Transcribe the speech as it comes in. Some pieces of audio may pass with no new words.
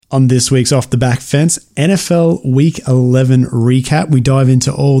On this week's Off the Back Fence, NFL Week 11 recap. We dive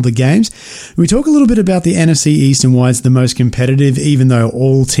into all the games. We talk a little bit about the NFC East and why it's the most competitive, even though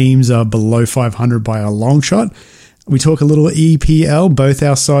all teams are below 500 by a long shot. We talk a little EPL. Both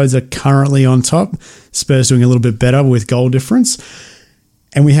our sides are currently on top. Spurs doing a little bit better with goal difference.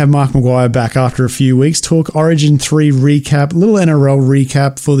 And we have Mark Maguire back after a few weeks. Talk Origin 3 recap, a little NRL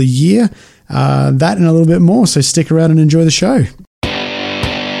recap for the year. That and a little bit more. So stick around and enjoy the show.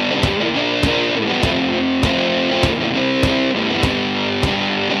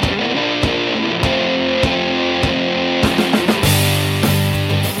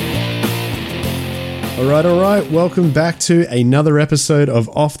 All right. Welcome back to another episode of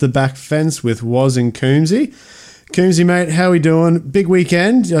Off the Back Fence with Woz and Coombsy. Coombsy, mate, how we doing? Big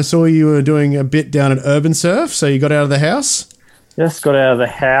weekend. I saw you were doing a bit down at Urban Surf, so you got out of the house? Yes, got out of the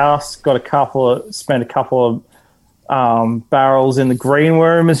house. Spent a couple of barrels in the green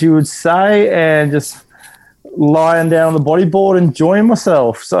room, as you would say, and just lying down on the bodyboard, enjoying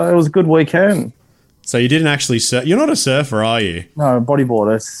myself. So it was a good weekend. So you didn't actually surf. You're not a surfer, are you? No,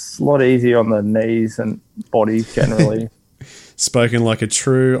 bodyboarder. It's a lot easier on the knees and body generally. Spoken like a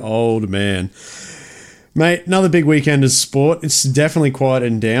true old man. Mate, another big weekend of sport. It's definitely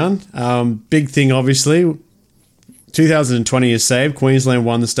quieted down. Big thing, obviously. 2020 is saved. Queensland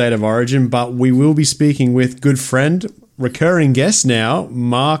won the State of Origin, but we will be speaking with good friend, recurring guest now,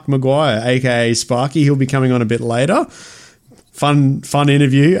 Mark Maguire, aka Sparky. He'll be coming on a bit later. Fun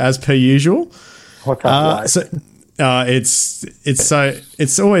interview as per usual. It's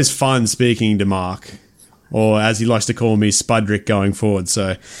always fun speaking to Mark, or as he likes to call me, Spudrick going forward.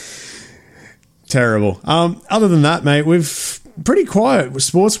 So terrible. Other than that, mate, we've pretty quiet.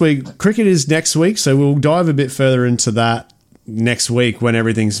 Sports week, cricket is next week, so we'll dive a bit further into that next week when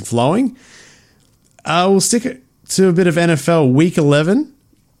everything's flowing. We'll stick to a bit of NFL Week 11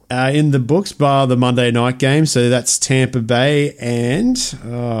 in the books, bar the Monday night game. So that's Tampa Bay and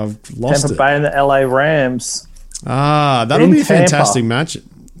Tampa Bay and the LA Rams. That'll be a fantastic match.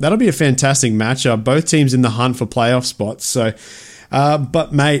 That'll be a fantastic matchup. Both teams in the hunt for playoff spots. So,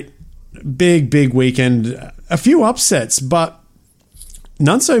 but mate, big weekend. A few upsets, but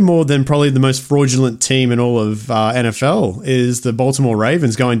none so more than probably the most fraudulent team in all of NFL is the Baltimore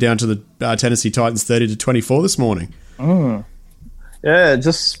Ravens going down to the Tennessee Titans 30-24 this morning. Yeah,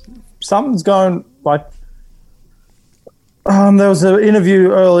 just something's going like. There was an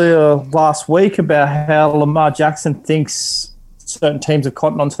interview earlier last week about how Lamar Jackson thinks certain teams have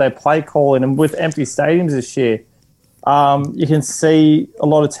cottoned onto their play calling, and with empty stadiums this year, you can see a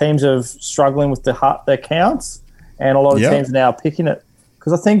lot of teams are struggling with their counts, and a lot of teams now are picking it.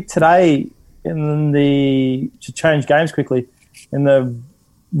 Because I think today, to change games quickly, in the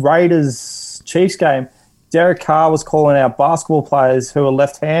Raiders-Chiefs game, Derek Carr was calling out basketball players who are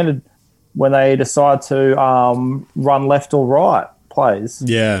left-handed when they decide to run left or right plays.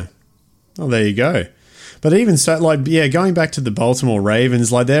 Yeah. Oh, there you go. But even so, going back to the Baltimore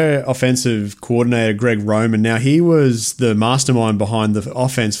Ravens, their offensive coordinator, Greg Roman, now he was the mastermind behind the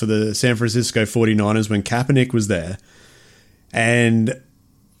offense for the San Francisco 49ers when Kaepernick was there. And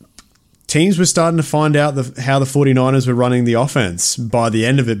teams were starting to find out how the 49ers were running the offense by the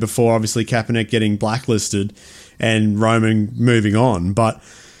end of it, before obviously Kaepernick getting blacklisted and Roman moving on. But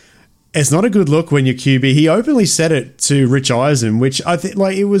it's not a good look when your QB, he openly said it to Rich Eisen, which I think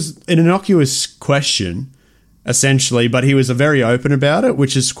it was an innocuous question, essentially, but he was very open about it,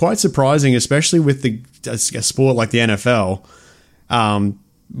 which is quite surprising, especially with a sport like the NFL.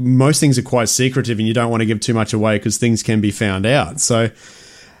 Most things are quite secretive and you don't want to give too much away because things can be found out. So,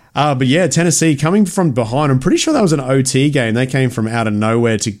 but yeah, Tennessee coming from behind. I'm pretty sure that was an OT game. They came from out of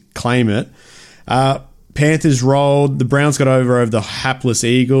nowhere to claim it. Panthers rolled. The Browns got over the hapless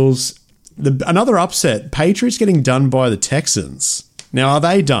Eagles. Another upset. Patriots getting done by the Texans. Now, are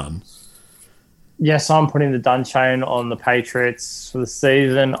they done? Yes, I'm putting the done chain on the Patriots for the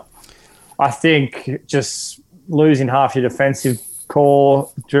season. I think just losing half your defensive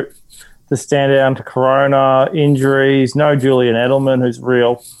core to stand down to Corona, injuries, no Julian Edelman, who's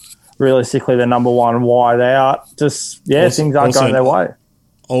realistically their number one wide out. Things aren't going their way.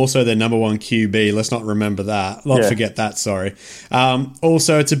 Also their number one QB. Let's not remember that. Forget that, sorry.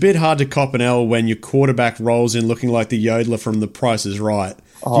 Also, it's a bit hard to cop an L when your quarterback rolls in looking like the yodeler from The Price is Right.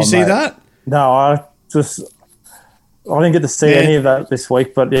 Did you see that? No, I didn't get to see any of that this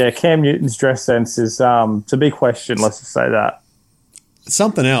week. But yeah, Cam Newton's dress sense is to be questioned, let's just say that.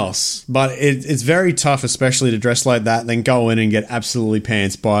 Something else, but it's very tough, especially to dress like that and then go in and get absolutely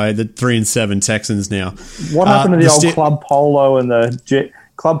pants by the 3-7 Texans now. What happened to the old club polo and the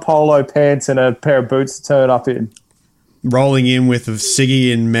club polo pants and a pair of boots to turn up in? rolling in with a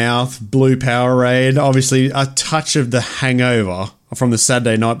ciggy in mouth, blue Powerade, obviously a touch of the hangover from the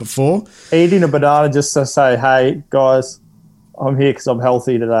Saturday night before. Eating a banana just to say, hey, guys, I'm here because I'm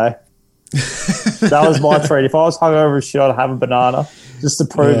healthy today. That was my treat. If I was hungover as shit, I'd have a banana just to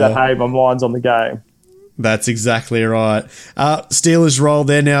prove that, hey, my mind's on the game. That's exactly right. Steelers roll.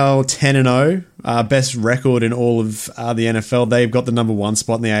 They're now 10-0. Best record in all of the NFL. They've got the number one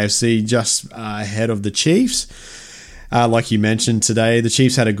spot in the AFC, just ahead of the Chiefs. Like you mentioned today, the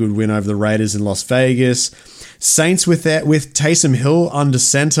Chiefs had a good win over the Raiders in Las Vegas. Saints with Taysom Hill under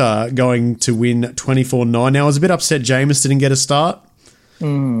center going to win 24-9. Now, I was a bit upset Jameis didn't get a start.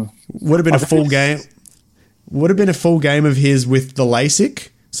 Would have been a full game. Would have been a full game of his with the LASIK.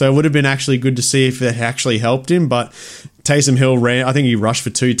 So it would have been actually good to see if it actually helped him. But Taysom Hill ran, I think he rushed for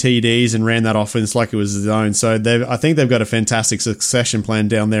 2 TDs and ran that offense like it was his own. So I think they've got a fantastic succession plan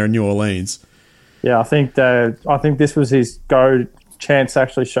down there in New Orleans. Yeah, I think this was his chance to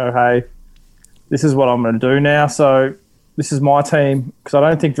actually show, hey, this is what I'm going to do now. So this is my team, because I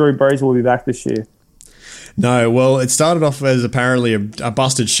don't think Drew Brees will be back this year. No, well, it started off as apparently a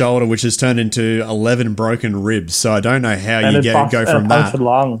busted shoulder, which has turned into 11 broken ribs. So I don't know how you go from that.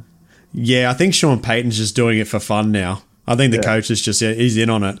 Lung. Yeah, I think Sean Payton's just doing it for fun now. I think the coach is he's in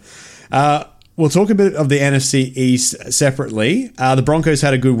on it. We'll talk a bit of the NFC East separately. The Broncos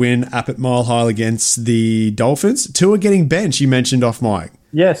had a good win up at Mile High against the Dolphins. Tua getting benched, you mentioned off mic.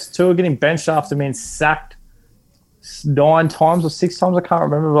 Yes, Tua getting benched after being sacked 9 times or 6 times. I can't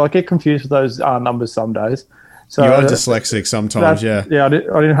remember, but I get confused with those numbers some days. So you are dyslexic sometimes, yeah. Yeah, I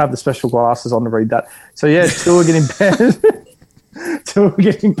didn't have the special glasses on to read that. So yeah, Tua getting benched. Tua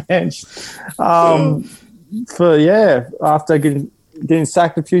getting benched. After getting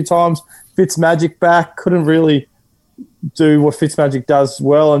sacked a few times, Fitzmagic back, couldn't really do what Fitzmagic does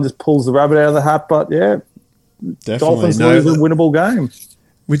well and just pulls the rabbit out of the hat. But yeah, definitely. Dolphins lose a winnable game.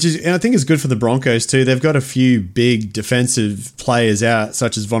 And I think it's good for the Broncos too. They've got a few big defensive players out,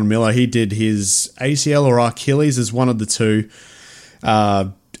 such as Von Miller. He did his ACL or Achilles as one of the two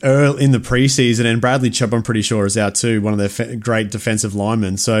early in the preseason, and Bradley Chubb, I'm pretty sure, is out too, one of their great defensive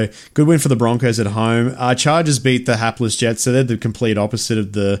linemen. So good win for the Broncos at home. Chargers beat the hapless Jets, so they're the complete opposite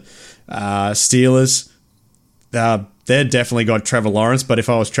of the Steelers. They're definitely got Trevor Lawrence, but if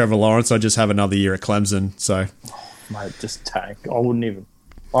I was Trevor Lawrence, I'd just have another year at Clemson. So, mate, just tank. I wouldn't even.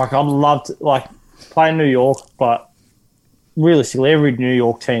 I'd love to play in New York, but realistically, every New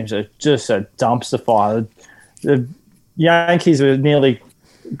York team's just a dumpster fire. The Yankees are nearly.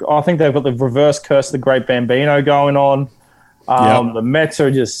 I think they've got the reverse curse of the Great Bambino going on. The Mets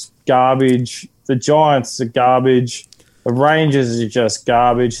are just garbage. The Giants are garbage. The Rangers are just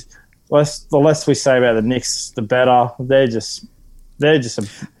garbage. The less we say about the Knicks, the better. They're just a.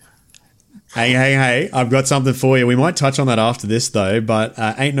 Hey, I've got something for you. We might touch on that after this, though, but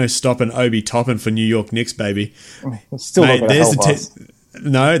ain't no stopping Obi Toppin for New York Knicks, baby. Still not going to help us.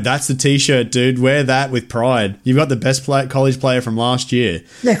 No, that's the T-shirt, dude. Wear that with pride. You've got the best college player from last year.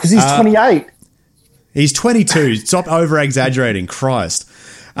 Yeah, because he's 28. He's 22. Stop over-exaggerating. Christ.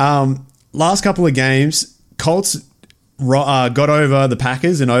 Last couple of games, Colts got over the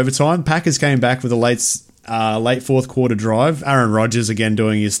Packers in overtime. Packers came back with a late fourth quarter drive. Aaron Rodgers again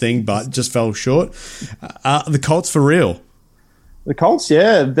doing his thing, but just fell short. The Colts for real. The Colts,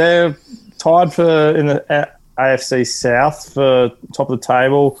 yeah, they're tied in the AFC South for top of the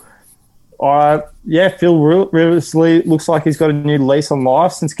table. Phil Rivers looks like he's got a new lease on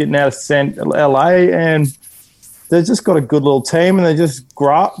life since getting out of LA, and they've just got a good little team, and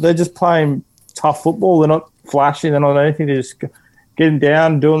they're just playing tough football. They're not flashy, they're not anything. They're just getting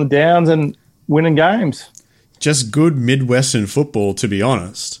down, doing the downs, and winning games. Just good Midwestern football, to be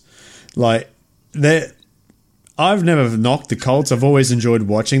honest. I've never knocked the Colts. I've always enjoyed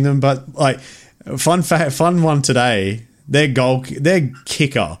watching them, but fun one today. Their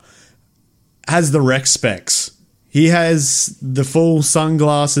kicker has the rec specs. He has the full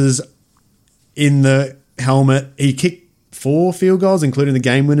sunglasses in the helmet. He kicked 4 field goals, including the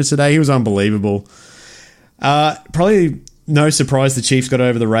game winner today. He was unbelievable. Probably no surprise the Chiefs got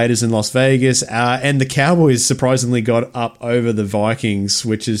over the Raiders in Las Vegas, and the Cowboys surprisingly got up over the Vikings,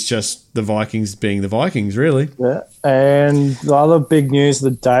 which is just the Vikings being the Vikings, really. Yeah, and the other big news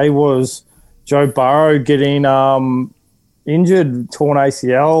of the day was Joe Burrow getting injured, torn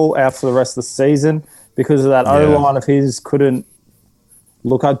ACL, out for the rest of the season because of that O-line of his couldn't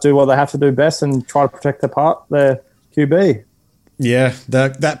do what they have to do best and try to protect their QB. Yeah,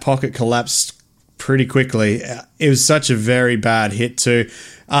 that pocket collapsed pretty quickly. It was such a very bad hit too.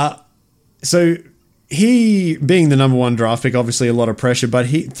 So he, being the number 1 draft pick, obviously a lot of pressure, but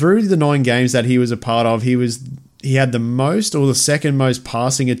through the 9 games that he was a part of, he was he had the most or the second most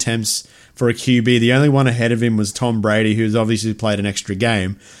passing attempts for a QB. The only one ahead of him was Tom Brady, who's obviously played an extra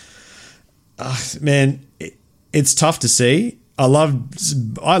game. Man, it's tough to see. I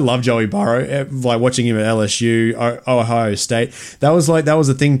love Joey Burrow, like watching him at LSU, Ohio State. That was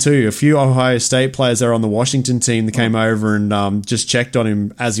a thing too. A few Ohio State players that are on the Washington team that came over and just checked on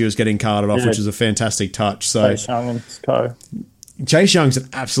him as he was getting carted off, which was a fantastic touch. So Chase Young and co. Chase Young's an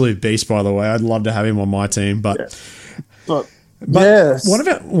absolute beast, by the way. I'd love to have him on my team, but yes.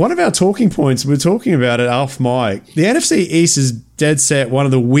 One of our talking points, we're talking about it off mic. The NFC East is dead set one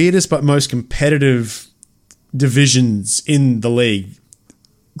of the weirdest but most competitive divisions in the league.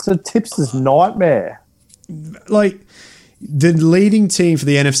 It's a tipster's nightmare. Like, the leading team for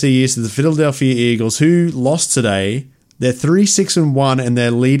the NFC East is the Philadelphia Eagles, who lost today. They're 3-6-1, and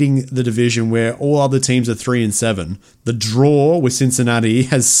they're leading the division where all other teams are 3-7. The draw with Cincinnati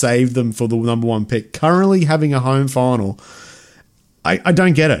has saved them for the number one pick. Currently having a home final. I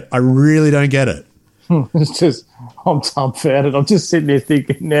don't get it. I really don't get it. It's just, I'm dumbfounded. I'm just sitting there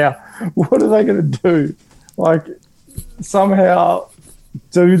thinking now, what are they going to do? Like, somehow,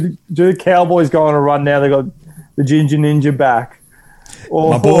 do the Cowboys go on a run now? They got the Ginger Ninja back.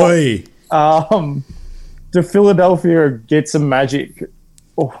 Or, my boy. Do Philadelphia get some magic?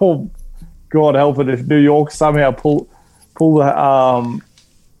 Oh, God help it if New York somehow pull the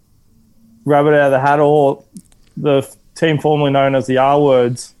rabbit out of the hat, or the team formerly known as the R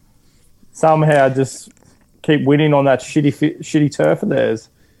words somehow just keep winning on that shitty turf of theirs.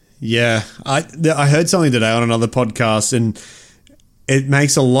 Yeah, I heard something today on another podcast, and it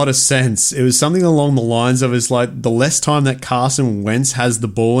makes a lot of sense. It was something along the lines of, it's like, the less time that Carson Wentz has the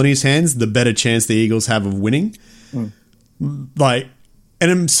ball in his hands, the better chance the Eagles have of winning. Like,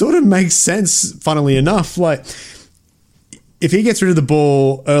 and it sort of makes sense, funnily enough. Like, if he gets rid of the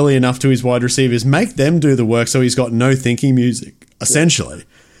ball early enough to his wide receivers, make them do the work so he's got no thinking music, essentially.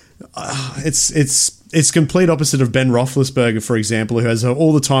 It's complete opposite of Ben Roethlisberger, for example, who has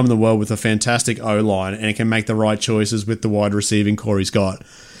all the time in the world with a fantastic O-line and can make the right choices with the wide receiving core he's got.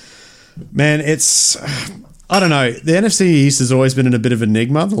 Man, I don't know. The NFC East has always been in a bit of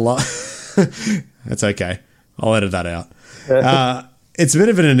enigma. That's okay. I'll edit that out. It's a bit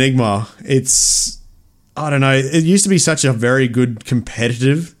of an enigma. I don't know. It used to be such a very good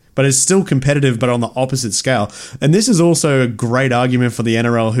competitive, but it's still competitive, but on the opposite scale. And this is also a great argument for the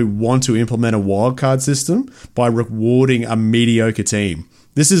NRL, who want to implement a wildcard system by rewarding a mediocre team.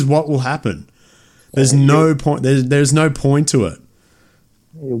 This is what will happen. There's no point. There's no point to it.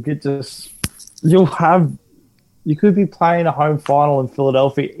 You could be playing a home final in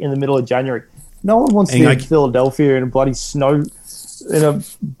Philadelphia in the middle of January. No one wants to be in Philadelphia in a bloody snow, in a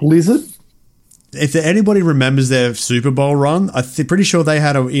blizzard. If anybody remembers their Super Bowl run, I'm pretty sure they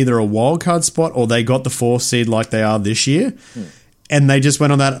had either a wild card spot or they got the 4th seed like they are this year. And they just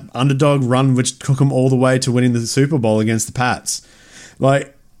went on that underdog run, which took them all the way to winning the Super Bowl against the Pats.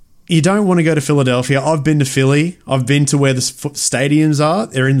 Like, you don't want to go to Philadelphia. I've been to Philly. I've been to where the stadiums are.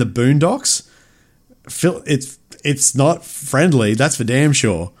 They're in the boondocks. It's not friendly, that's for damn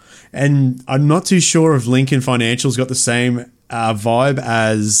sure. And I'm not too sure if Lincoln Financial's got the same vibe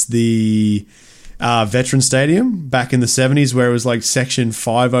as the Veteran Stadium back in the 70s, where it was like Section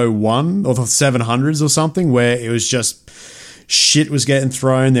 501 or the 700s or something, where it was just shit was getting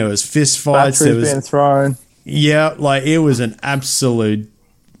thrown. There was fist fights. Batteries being thrown. Yeah, like it was an absolute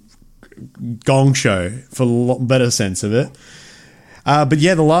gong show, for a better sense of it. But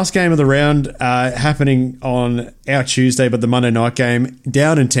yeah, the last game of the round happening on our Tuesday, but the Monday night game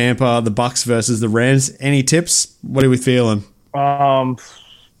down in Tampa, the Bucks versus the Rams. Any tips? What are we feeling?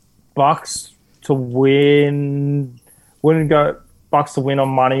 Bucks to win. Wouldn't go Bucks to win on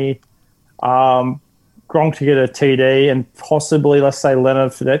money. Gronk to get a TD, and possibly, let's say,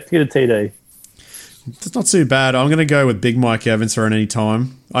 Leonard Fournette to get a TD. It's not too bad. I'm going to go with Big Mike Evans for any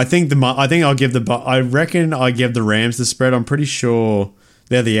time. I reckon I give the Rams the spread. I'm pretty sure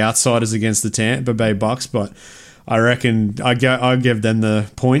they're the outsiders against the Tampa Bay Bucks, but I reckon I give them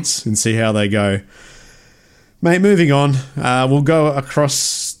the points and see how they go. Mate, moving on. We'll go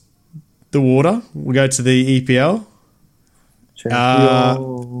across the water. We'll go to the EPL.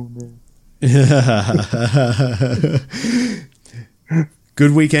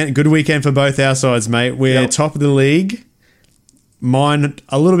 Good weekend for both our sides, mate. We're top of the league. Mine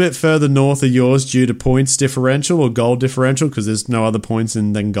a little bit further north of yours due to points differential or goal differential, because there's no other points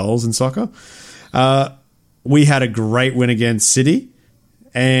than goals in soccer. We had a great win against City,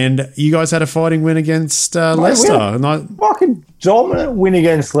 and you guys had a fighting win against Leicester. Fucking dominant win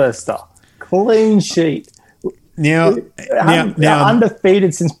against Leicester. Clean sheet. Now,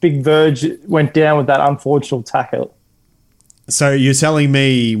 undefeated since Big Verge went down with that unfortunate tackle. So you're telling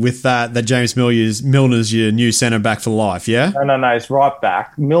me with that James Milner's your new centre back for life, yeah? No, it's right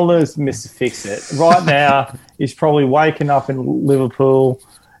back. Milner's missed to fix it. Right now, he's probably waking up in Liverpool,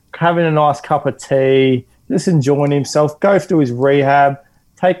 having a nice cup of tea, just enjoying himself, go through his rehab,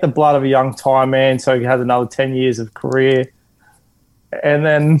 take the blood of a young Thai man so he has another 10 years of career. And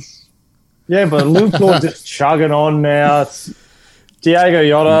then, yeah, but Liverpool are just chugging on now. It's Diego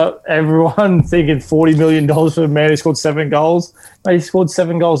Jota, everyone thinking $40 million for a man who scored 7 goals. Mate, he scored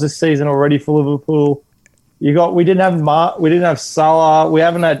 7 goals this season already for Liverpool. We didn't have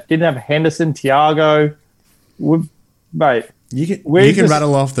Salah, didn't have Henderson, Thiago. Mate, you can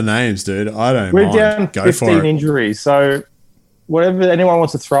rattle off the names, dude. I don't. We're mind. down Go 15 injuries, so whatever anyone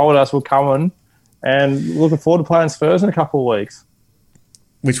wants to throw at us, we're coming. And looking forward to playing Spurs in a couple of weeks.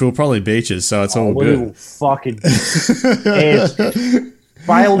 Which will probably beat you, so it's all we good. Will fucking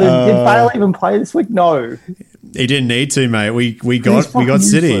Bale did Bale even play this week? No. He didn't need to, mate. We got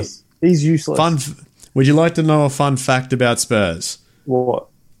City. Useless. He's useless. Would you like to know a fun fact about Spurs? What?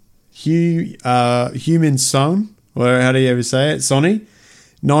 Heung-min Son, or how do you ever say it? Sonny?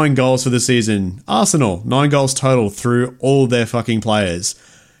 9 goals for the season. Arsenal, 9 goals total through all their fucking players.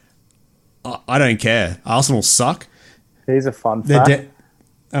 I don't care. Arsenal suck. Here's a fun fact.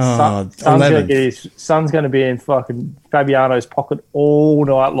 Son's going to be in fucking Fabiano's pocket all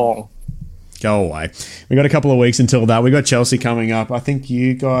night long. Go away. We got a couple of weeks until that. We got Chelsea coming up. I think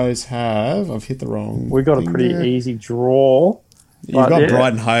you guys have. I've hit the wrong. We got a pretty easy draw. You've got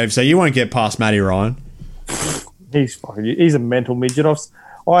Brighton Hove, so you won't get past Matty Ryan. He's a mental midget.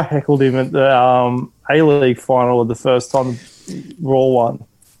 I heckled him at the A-League final the first time Raw won.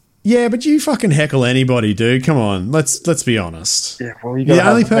 Yeah, but you fucking heckle anybody, dude. Come on, let's be honest. Yeah, well, the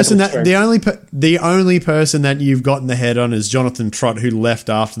only person that you've gotten the head on is Jonathan Trott, who left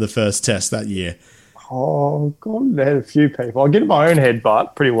after the first test that year. Oh, God, I had a few people. I get in my own head,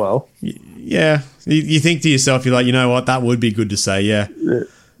 but pretty well. Yeah, you think to yourself, you're like, you know what, that would be good to say. Yeah.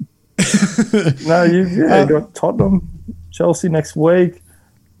 No, you got Tottenham, Chelsea next week.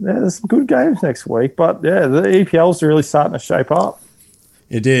 Yeah, there's some good games next week, but yeah, the EPL's really starting to shape up.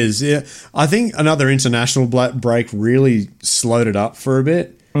 It is, yeah. I think another international break really slowed it up for a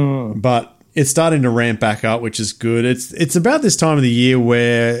bit, but it's starting to ramp back up, which is good. It's about this time of the year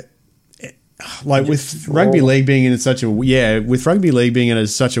where, like with rugby league being in such a weird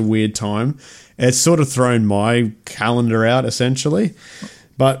time, it's sort of thrown my calendar out essentially.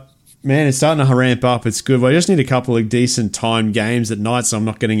 But man, it's starting to ramp up. It's good. I just need a couple of decent timed games at night, so I'm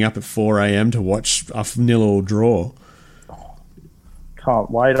not getting up at 4 a.m. to watch a 0-0 draw.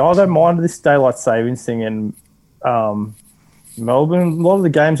 Can't wait. I don't mind this daylight savings thing in Melbourne. A lot of the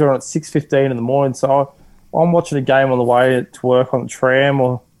games are on at 6:15 in the morning, so I'm watching a game on the way to work on the tram,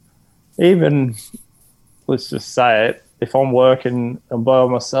 or even, let's just say it, if I'm working and by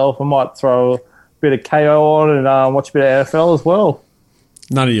myself, I might throw a bit of KO on and watch a bit of NFL as well.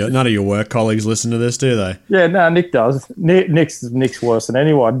 None of your work colleagues listen to this, do they? Yeah, no, Nick does. Nick's worse than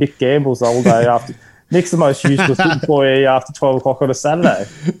anyone. Nick gambles all day after. Nick's the most useless employee after 12 o'clock on a Saturday.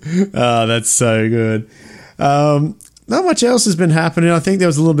 Oh, that's so good. Not much else has been happening. I think there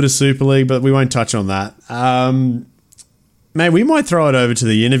was a little bit of Super League, but we won't touch on that. Mate, we might throw it over to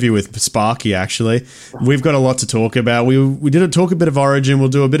the interview with Sparky, actually. We've got a lot to talk about. We did talk a bit of Origin. We'll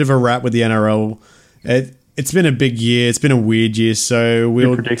do a bit of a wrap with the NRL. It's been a big year. It's been a weird year, so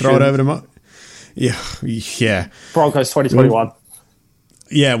we'll throw it over to Yeah. Broncos 2021.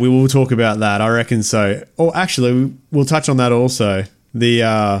 Yeah, we will talk about that. I reckon so. Oh, actually, we'll touch on that also.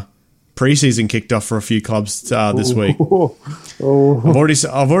 The preseason kicked off for a few clubs this week. You've already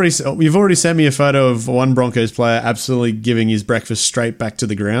sent me a photo of one Broncos player absolutely giving his breakfast straight back to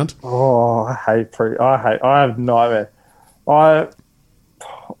the ground. Oh, I have nightmare.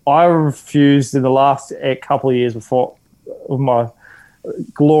 I refused in the last couple of years before of my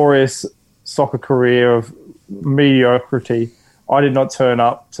glorious soccer career of mediocrity. I did not turn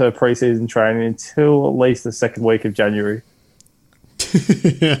up to preseason training until at least the second week of January.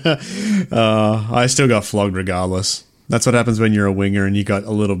 I still got flogged regardless. That's what happens when you're a winger and you got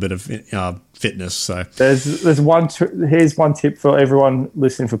a little bit of fitness. So here's one tip for everyone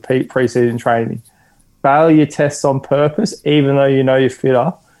listening for preseason training: fail your tests on purpose, even though you know you're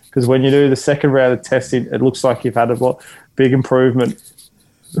fitter. Because when you do the second round of testing, it looks like you've had a big improvement.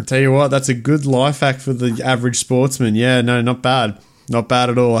 I'll tell you what, that's a good life hack for the average sportsman. Yeah, no, not bad. Not bad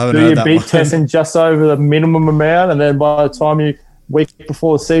at all. I haven't heard that beat testing just over the minimum amount, and then by the time week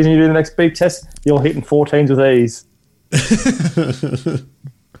before the season you do the next beat test, you're hitting 14s with ease.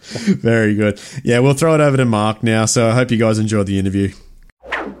 Very good. Yeah, we'll throw it over to Mark now. So I hope you guys enjoyed the interview.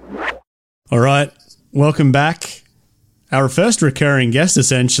 All right. Welcome back. Our first recurring guest,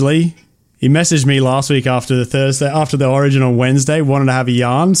 essentially. He messaged me last week after the Origin on Wednesday, wanted to have a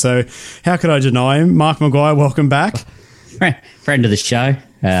yarn. So how could I deny him? Mark Maguire, welcome back. Friend of the show.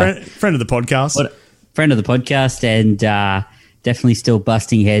 Friend of the podcast. Friend of the podcast, and definitely still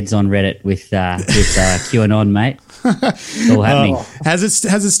busting heads on Reddit with QAnon, mate. It's all happening. Has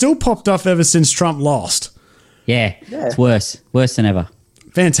it still popped off ever since Trump lost? Yeah. It's worse than ever.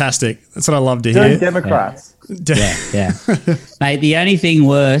 Fantastic. That's what I love to hear. Democrats. Yeah. Mate, the only thing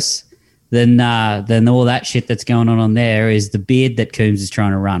worse than all that shit that's going on there is the beard that Coombs is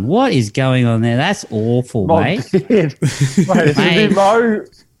trying to run. What is going on there? That's awful, mate. Beard. Mate,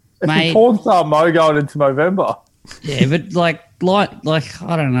 it's porn star Mo going into November. Yeah, but like I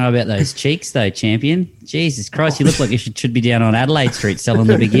don't know about those cheeks though, champion. Jesus Christ, you look like you should be down on Adelaide Street selling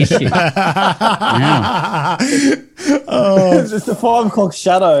the big issue. Wow. It's the 5 o'clock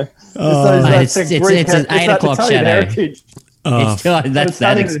shadow. It's an 8 o'clock shadow.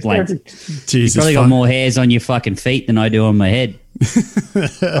 That explains it. Jesus, you've probably got more hairs on your fucking feet than I do on my head.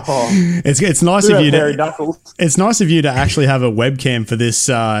 It's nice of you to. It's nice of you to actually have a webcam for this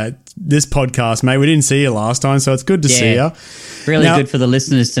podcast, mate. We didn't see you last time, so it's good to see you. Really good for the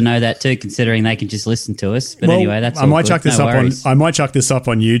listeners to know that too, considering they can just listen to us. But anyway, that's I might chuck this up on. I might chuck this up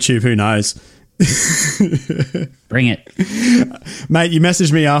on YouTube. Who knows? Bring it, mate. You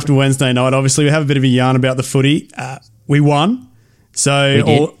messaged me after Wednesday night. Obviously, we have a bit of a yarn about the footy. We won,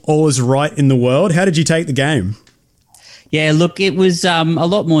 so all is right in the world. How did you take the game? Yeah, look, it was a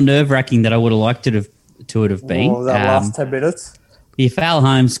lot more nerve-wracking than I would have liked it to have been. That last 10 minutes. If Al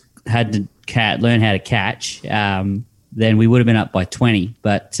Holmes had to learn how to catch, then we would have been up by 20.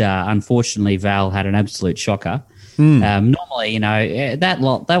 But unfortunately, Val had an absolute shocker. Normally,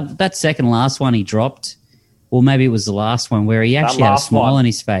 that second last one he dropped, or maybe it was the last one where he actually had a smile on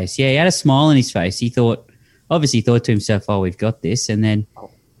his face. Yeah, he had a smile on his face. He obviously thought to himself, "Oh, we've got this," and then,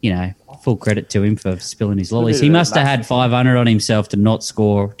 full credit to him for spilling his lollies. He must have had 500 on himself to not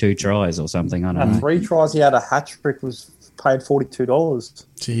score 2 tries or something. I don't know. 3 tries, he had a hat trick, was paid $42.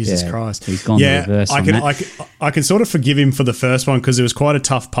 Jesus Christ. He's gone the reverse on that. I can sort of forgive him for the first one because it was quite a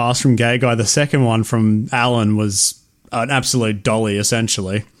tough pass from Gay Guy. The second one from Allen was an absolute dolly,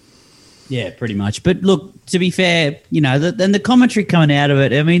 essentially. Yeah, pretty much. But look, to be fair, then the commentary coming out of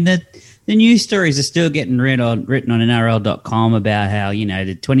it, I mean, the news stories are still getting written on NRL.com about how,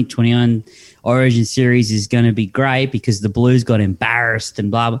 the 2021 Origin series is going to be great because the Blues got embarrassed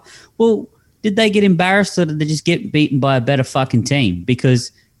and blah, blah. Well, did they get embarrassed or did they just get beaten by a better fucking team?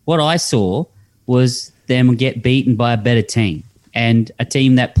 Because what I saw was them get beaten by a better team and a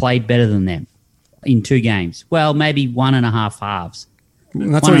team that played better than them in 2 games. Well, maybe 1.5 halves.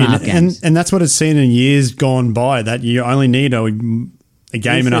 And that's and that's what it's seen in years gone by, that you only need a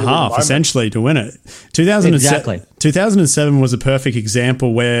game and a half, essentially, to win it. 2007 was a perfect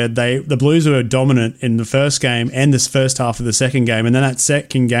example where the Blues were dominant in the first game and this first half of the second game, and then that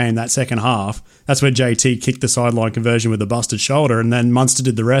second half, that's where JT kicked the sideline conversion with a busted shoulder, and then Munster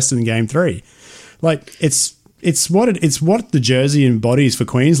did the rest in game 3. Like, it's what the jersey embodies for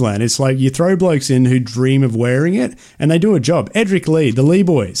Queensland. It's like you throw blokes in who dream of wearing it, and they do a job. Edric Lee, the Lee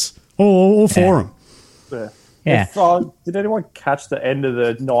boys, all for them. Yeah. Yeah. Did anyone catch the end of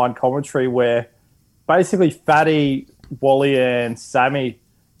the 9 commentary where basically Fatty, Wally and Sammy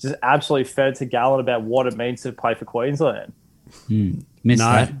just absolutely fed to Gallon about what it means to play for Queensland? Missed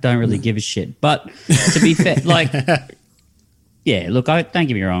that. Don't really give a shit. But to be fair, look, don't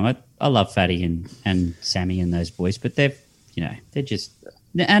get me wrong. I love Fatty and Sammy and those boys, but they're just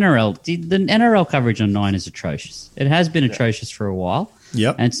the NRL. The NRL coverage on 9 is atrocious. It has been atrocious for a while.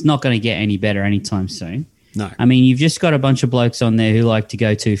 Yep. And it's not going to get any better anytime soon. No. I mean, you've just got a bunch of blokes on there who like to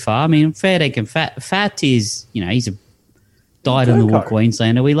go too far. I mean, fair dinkum. Fat is, he's a dyed-in-the-wool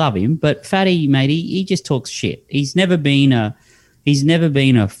Queenslander. We love him. But Fatty, mate, he just talks shit. He's never been a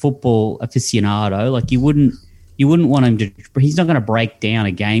football aficionado. Like, you wouldn't want him to – he's not going to break down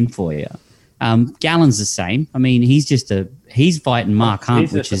a game for you. Gallon's the same. I mean, he's fighting Mark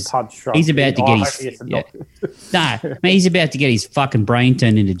Hunt, which is he's about to get he's about to get his fucking brain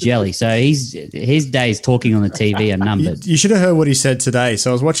turned into jelly. So his days talking on the TV are numbered. You should have heard what he said today. So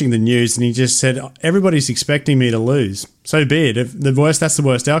I was watching the news and he just said, everybody's expecting me to lose. So be it. If that's the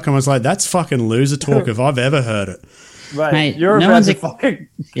worst outcome. I was like, that's fucking loser talk if I've ever heard it. Mate, you're about to be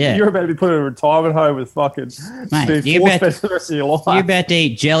put in a retirement home with fucking you're about for the rest of your life. You're about to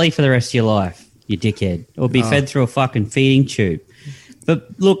eat jelly for the rest of your life, you dickhead, or be fed through a fucking feeding tube. But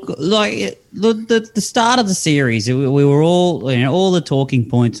look, like the start of the series, we were all, all the talking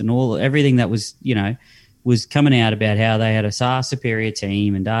points and everything that was, was coming out about how they had a far superior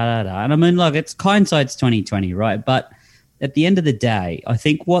team and da da da. And I mean, look, it's hindsight's 2020, right? But at the end of the day, I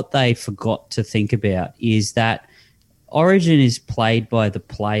think what they forgot to think about is that Origin is played by the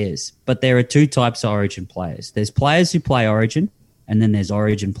players, but there are two types of Origin players. There's players who play Origin, and then there's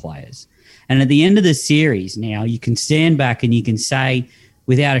Origin players. And at the end of the series now, you can stand back and you can say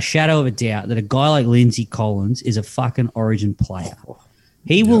without a shadow of a doubt that a guy like Lindsay Collins is a fucking Origin player.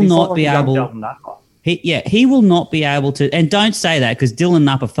 He will not be able... He will not be able to... And don't say that because Dylan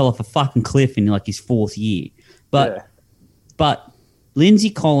Nupper fell off a fucking cliff in like his fourth year. But Lindsay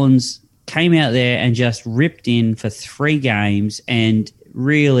Collins came out there and just ripped in for 3 games and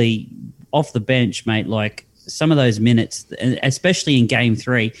really off the bench, mate, like... some of those minutes, especially in Game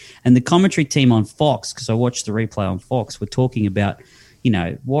 3, and the commentary team on Fox, because I watched the replay on Fox, were talking about,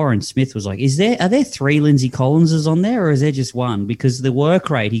 Warren Smith was like, are there 3 Lindsay Collinses on there, or is there just one? Because the work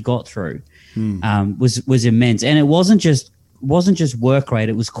rate he got through was immense, and it wasn't just work rate;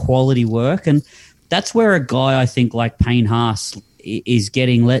 it was quality work, and that's where a guy I think like Payne Haas is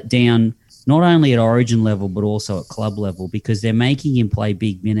getting let down, not only at Origin level but also at club level, because they're making him play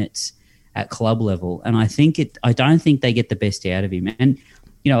big minutes at club level, and I don't think they get the best out of him. And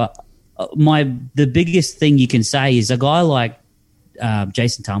the biggest thing you can say is a guy like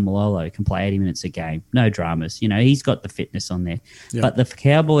Jason Taumalolo can play 80 minutes a game, no dramas. He's got the fitness on there. Yep. But the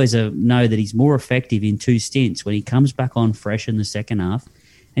Cowboys know that he's more effective in 2 stints when he comes back on fresh in the second half,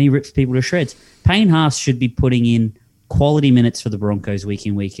 and he rips people to shreds. Payne Haas should be putting in quality minutes for the Broncos week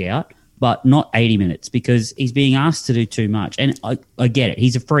in, week out, but not 80 minutes because he's being asked to do too much. And I get it;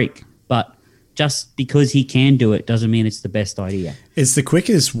 he's a freak. But just because he can do it doesn't mean it's the best idea. It's the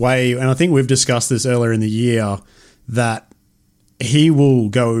quickest way, and I think we've discussed this earlier in the year, that he will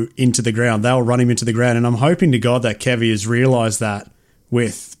go into the ground. They'll run him into the ground, and I'm hoping to God that Kevy has realised that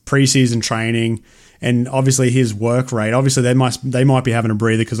with preseason training and obviously his work rate. Obviously, they might be having a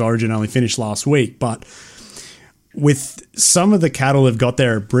breather because Origin only finished last week, but with some of the cattle they've got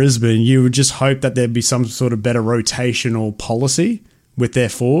there at Brisbane, you would just hope that there'd be some sort of better rotational policy with their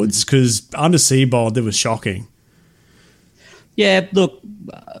forwards, because under Seabold, it was shocking. Yeah, look,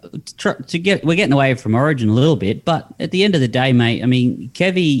 we're getting away from Origin a little bit, but at the end of the day, mate, I mean,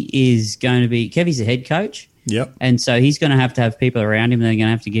 Kevy's a head coach. Yep. And so he's going to have people around him that are going to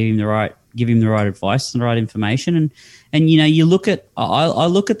have to give him the right advice and the right information. And you look at, I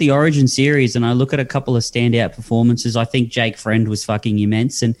look at the Origin series and I look at a couple of standout performances. I think Jake Friend was fucking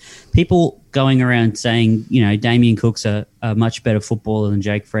immense, and people going around saying, Damien Cook's a much better footballer than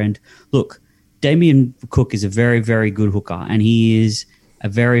Jake Friend. Look, Damien Cook is a very, very good hooker, and he is a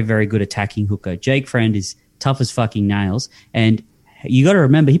very, very good attacking hooker. Jake Friend is tough as fucking nails, and you got to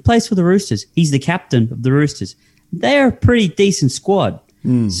remember, he plays for the Roosters. He's the captain of the Roosters. They're a pretty decent squad.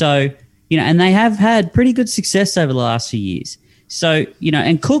 So, and they have had pretty good success over the last few years. So,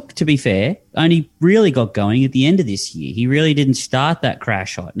 and Cook, to be fair, only really got going at the end of this year. He really didn't start that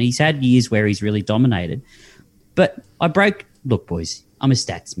crash hot, and he's had years where he's really dominated. But look, boys, I'm a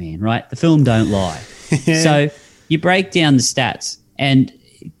stats man, right? The film don't lie. So you break down the stats, and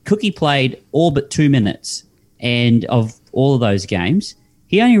Cookie played all but 2 minutes, and of all of those games,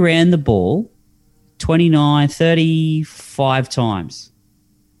 he only ran the ball 35 times.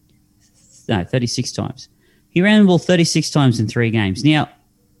 No, 36 times. He ran the ball 36 times in 3 games. Now,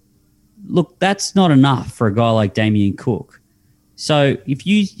 look, that's not enough for a guy like Damien Cook. So if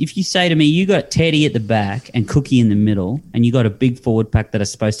you say to me, you got Teddy at the back and Cookie in the middle, and you got a big forward pack that are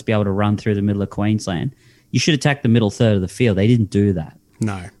supposed to be able to run through the middle of Queensland, you should attack the middle third of the field. They didn't do that.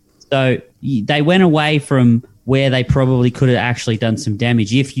 No. So they went away from where they probably could have actually done some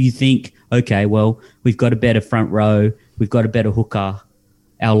damage. If you think, okay, well, we've got a better front row, we've got a better hooker,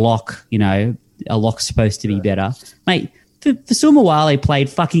 our lock's supposed to be better. Mate, Fasumawale played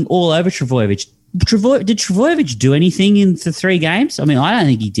fucking all over Trbojevic. Did Trbojevic do anything in the 3 games? I mean, I don't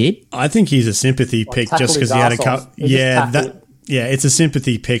think he did. I think he's a sympathy pick just because he had a cup. Yeah, it's a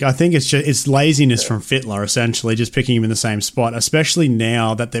sympathy pick. I think it's laziness from Fittler, essentially, just picking him in the same spot, especially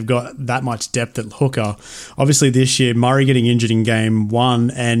now that they've got that much depth at hooker. Obviously, this year, Murray getting injured in game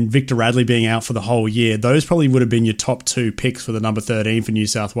 1 and Victor Radley being out for the whole year, those probably would have been your top 2 picks for the number 13 for New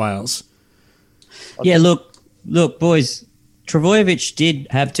South Wales. Yeah, look, boys, Trbojevic did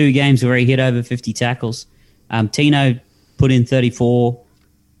have 2 games where he hit over 50 tackles. Tino put in 34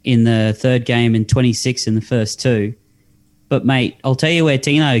 in the 3rd game and 26 in the first 2. But, mate, I'll tell you where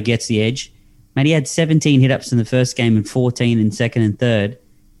Tino gets the edge. Mate, he had 17 hit-ups in the first game and 14 in second and third.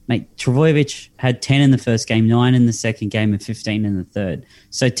 Mate, Trbojevic had 10 in the first game, 9 in the second game, and 15 in the third.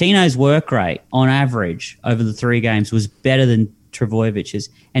 So Tino's work rate, on average, over the 3 games was better than Trebojevic's,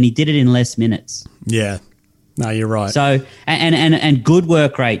 and he did it in less minutes. Yeah. No, you're right. So and good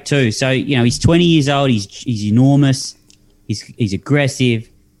work rate too. So he's 20 years old. He's enormous. He's aggressive.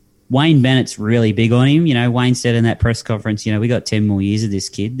 Wayne Bennett's really big on him. Wayne said in that press conference, we got 10 more years of this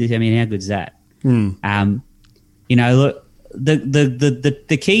kid. I mean, how good's that? Look,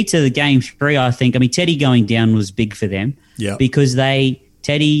 the key to the game 3, I think. I mean, Teddy going down was big for them. Yeah. Because they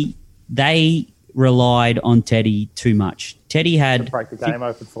relied on Teddy too much. Teddy had to break the game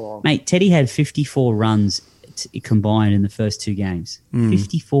open for him. Mate, Teddy had 54 runs combined in the first 2 games.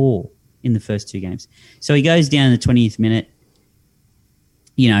 54 in the first 2 games. So he goes down in the 20th minute.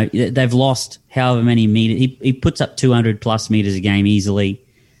 They've lost however many meters. He puts up 200 plus meters a game easily.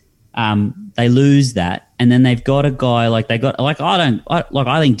 They lose that, and then they've got a guy I think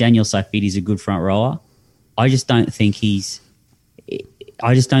Daniel Saifidi's a good front rower. I just don't think he's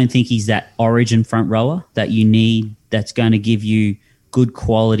that origin front rower that you need. That's going to give you good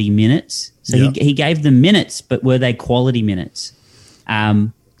quality minutes. So he gave them minutes, but were they quality minutes?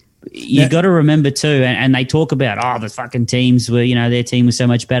 You got to remember too, and they talk about the fucking teams were their team was so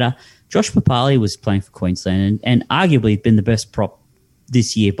much better. Josh Papali was playing for Queensland and arguably been the best prop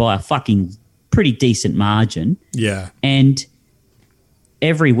this year by a fucking pretty decent margin. Yeah, and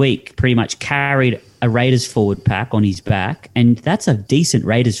every week pretty much carried a Raiders forward pack on his back, and that's a decent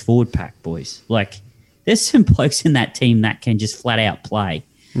Raiders forward pack, boys. Like, there's some blokes in that team that can just flat out play,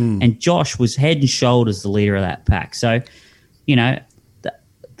 and Josh was head and shoulders the leader of that pack. So,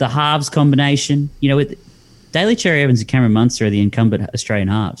 the halves combination, with Daly Cherry Evans and Cameron Munster are the incumbent Australian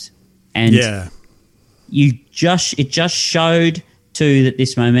halves, and it just showed too that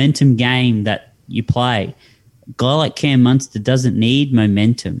this momentum game that you play, a guy like Cam Munster doesn't need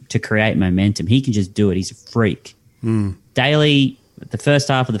momentum to create momentum. He can just do it. He's a freak. Daly, the first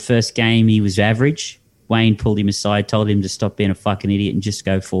half of the first game, he was average. Wayne pulled him aside, told him to stop being a fucking idiot and just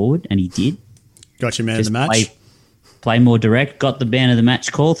go forward, and he did. Got your man of the match. Play more direct. Got the man of the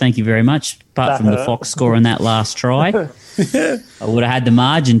match call. Thank you very much. Apart from the Fox score on that last try, I would have had the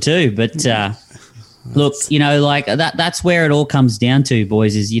margin too. But look, that's where it all comes down to,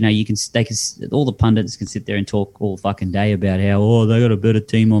 boys. Is all the pundits can sit there and talk all fucking day about how they got a better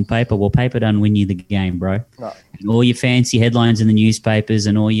team on paper. Well, paper doesn't win you the game, bro. No. And all your fancy headlines in the newspapers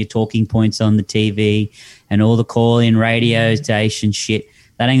and all your talking points on the TV and all the call-in radio station shit,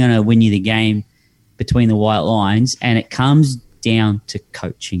 that ain't gonna win you the game between the white lines. And it comes down to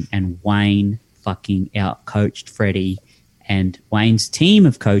coaching, and Wayne fucking out-coached Freddie, and Wayne's team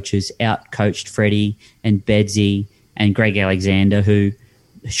of coaches out-coached Freddie and Bedsy and Greg Alexander, who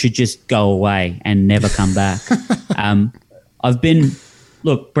should just go away and never come back.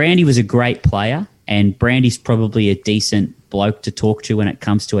 Brandy was a great player, and Brandy's probably a decent bloke to talk to when it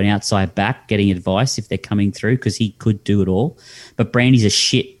comes to an outside back getting advice if they're coming through, because he could do it all. But Brandy's a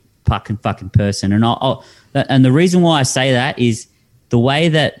shit fucking person, and the reason why I say that is the way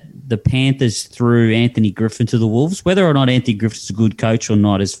that the Panthers threw Anthony Griffin to the Wolves. Whether or not Anthony Griffin's a good coach or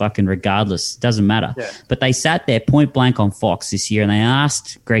not is fucking regardless. Doesn't matter. Yeah. But they sat there point blank on Fox this year, and they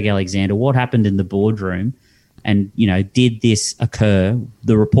asked Greg Alexander what happened in the boardroom, and did this occur?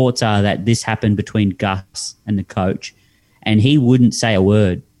 The reports are that this happened between Gus and the coach, and he wouldn't say a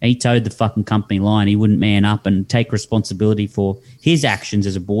word. He towed the fucking company line. He wouldn't man up and take responsibility for his actions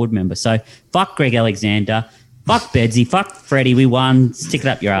as a board member. So fuck Greg Alexander, fuck Bedsy, fuck Freddie. We won. Stick it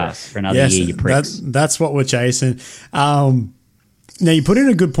up your ass for another year, you pricks. That's what we're chasing. Now, you put in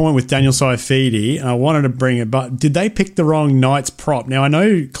a good point with Daniel Saifidi, and I wanted to bring it, but did they pick the wrong Knights prop? Now, I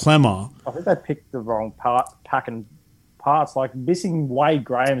know Clemmer. I think they picked the wrong pack and parts. Like, missing Wade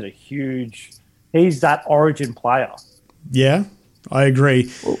Graham's a huge... He's that origin player. Yeah. I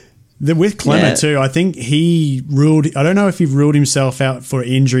agree. With Clemmer too, I think he ruled... I don't know if he ruled himself out for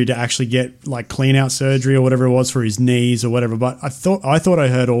injury to actually get like clean-out surgery or whatever it was for his knees or whatever, but I thought I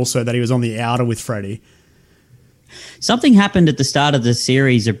heard also that he was on the outer with Freddie. Something happened at the start of the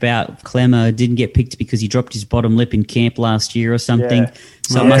series about Clemmer didn't get picked because he dropped his bottom lip in camp last year or something. Yeah.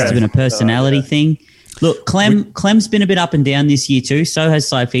 So it must have been a personality thing. Look, Clem's been a bit up and down this year too. So has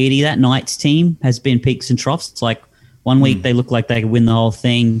Saifidi. That Knights team has been peaks and troughs. It's like, one week they look like they could win the whole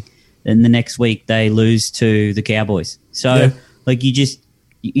thing, then the next week they lose to the Cowboys. So,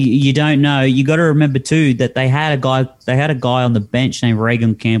 you don't know. You got to remember too that they had a guy on the bench named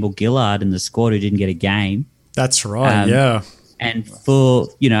Reagan Campbell Gillard in the squad who didn't get a game. That's right. Yeah. And for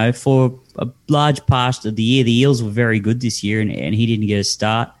a large part of the year, the Eels were very good this year, and he didn't get a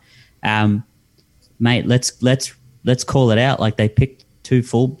start. Mate, let's call it out. Like, they picked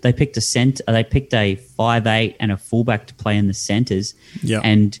They picked a center. They picked a 5'8" and a fullback to play in the centers. Yeah.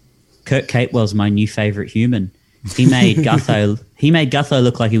 And Kurt Capewell's my new favorite human. He made Gutho. He made Gutho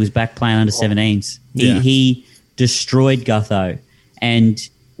look like he was back playing under 17s. He destroyed Gutho, and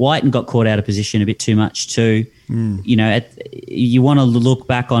Whiten got caught out of position a bit too much too. You know, you want to look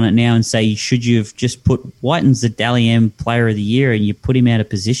back on it now and say, should you have just put Whiten's the Dally M Player of the Year and you put him out of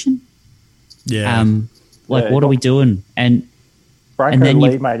position? Yeah. What are we doing? And Branko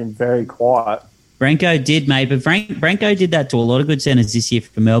Lee made him very quiet. Branko did, mate, but Branko did that to a lot of good centres this year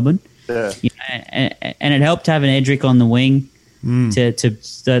for Melbourne. Yeah. You know, and it helped having Edric on the wing to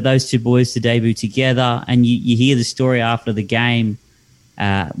those two boys to debut together. And you hear the story after the game.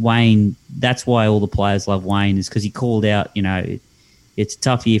 Wayne, that's why all the players love Wayne, is because he called out, you know, it's a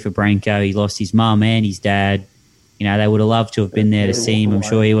tough year for Branko. He lost his mum and his dad. You know, they would have loved to have been there to see him. I'm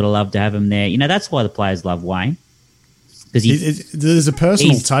sure he would have loved to have him there. You know, that's why the players love Wayne. Because there's a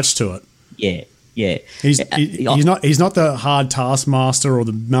personal touch to it. Yeah. Yeah, he's not the hard taskmaster or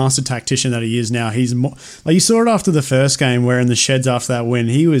the master tactician that he is now. He's more, like, you saw it after the first game, where in the sheds after that win,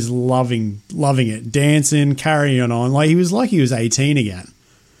 he was loving it, dancing, carrying on, like he was 18 again.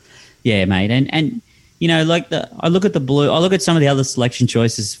 Yeah, mate, and you know, I look at the Blue, I look at some of the other selection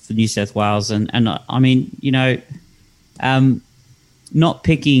choices for New South Wales, and I mean, you know, not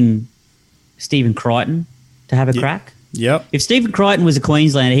picking Stephen Crichton to have a crack. Yep. If Stephen Crichton was a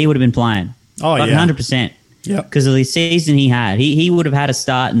Queenslander, he would have been playing. Oh, like 100%. Yeah. Because of the season he had. He would have had a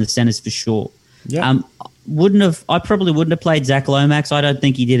start in the centres for sure. Yeah. I probably wouldn't have played Zach Lomax. I don't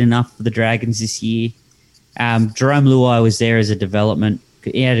think he did enough for the Dragons this year. Jerome Luai was there as a development.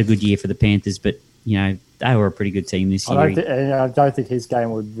 He had a good year for the Panthers, but, you know, they were a pretty good team this year. I don't think his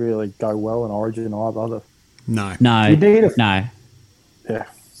game would really go well in Origin either. No. No. Yeah.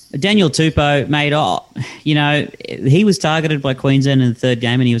 Daniel Tupou, mate, you know, he was targeted by Queensland in the third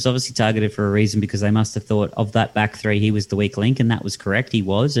game, and he was obviously targeted for a reason, because they must have thought of that back three, he was the weak link, and that was correct. He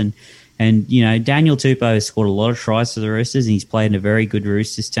was. And you know, Daniel Tupou has scored a lot of tries for the Roosters, and he's played in a very good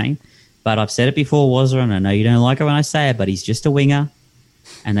Roosters team. But I've said it before, Wazza, and I know you don't like it when I say it, but he's just a winger,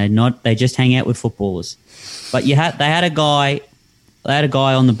 and they just hang out with footballers. But they had a guy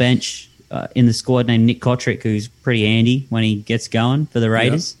on the bench in the squad named Nick Kotrick, who's pretty handy when he gets going for the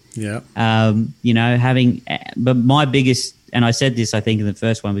Raiders. Yeah. You know, but my biggest, and I said this, I think, in the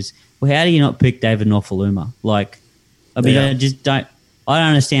first one, was, well, how do you not pick David Nofaluma? Like, I mean, I don't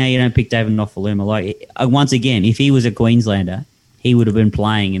understand how you don't pick David Nofaluma. Like, once again, if he was a Queenslander, he would have been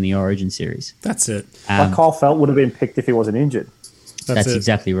playing in the Origin series. That's it. Like Kyle Felt would have been picked if he wasn't injured. That's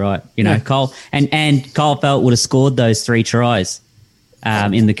exactly right. You know, Kyle Felt would have scored those 3 tries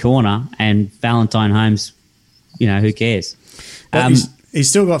in the corner, and Valentine Holmes, you know, who cares? He's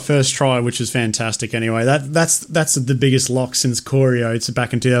still got first try, which is fantastic. Anyway, that's the biggest lock since Corey Oates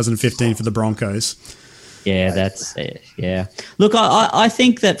back in 2015 for the Broncos. Yeah, that's it. Yeah. Look, I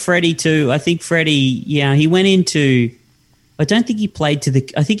think that Freddie too. I think Freddie, yeah, he went into. I don't think he played to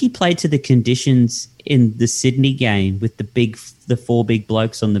the. I think he played to the conditions in the Sydney game with the 4 big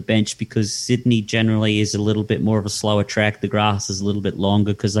blokes on the bench, because Sydney generally is a little bit more of a slower track. The grass is a little bit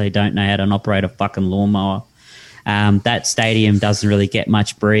longer because they don't know how to operate a fucking lawnmower. That stadium doesn't really get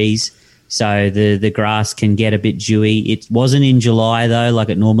much breeze, so the grass can get a bit dewy. It wasn't in July, though, like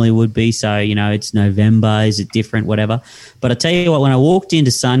it normally would be, so, you know, it's November. Is it different? Whatever. But I tell you what, when I walked into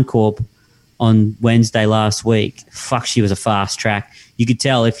Suncorp on Wednesday last week, fuck, she was a fast track. You could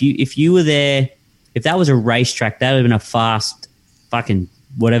tell if you were there, if that was a racetrack, that would have been a fast fucking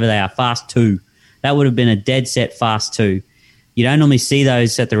whatever they are, fast 2. That would have been a dead set fast 2. You don't normally see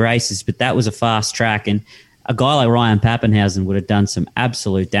those at the races, but that was a fast track, and a guy like Ryan Pappenhausen would have done some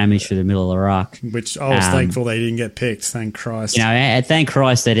absolute damage through the middle of the ruck. Which I was thankful they didn't get picked. Thank Christ. You know, thank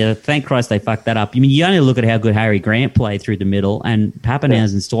Christ they did. Thank Christ they fucked that up. I mean, you only look at how good Harry Grant played through the middle, and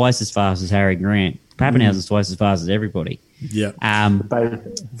Pappenhausen's twice as fast as Harry Grant. Pappenhausen's twice as fast as everybody. Yeah.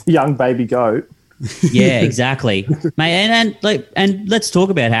 Young baby goat. Yeah, exactly, mate. And let's talk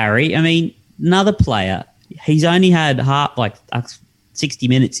about Harry. I mean, another player. He's only had 60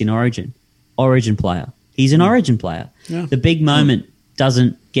 minutes in Origin. Origin player. He's an Origin player. Yeah. The big moment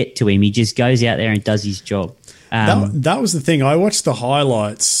doesn't get to him. He just goes out there and does his job. That was the thing. I watched the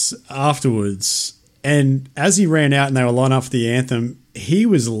highlights afterwards, and as he ran out and they were lining up for the anthem, he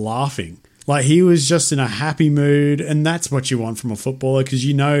was laughing. Like, he was just in a happy mood, and that's what you want from a footballer, because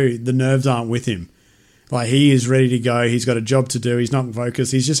you know the nerves aren't with him. Like, he is ready to go. He's got a job to do. He's not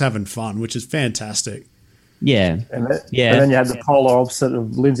focused. He's just having fun, which is fantastic. Yeah. And then you had the polar opposite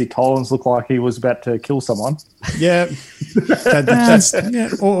of Lindsay Collins, looked like he was about to kill someone. Yeah, that's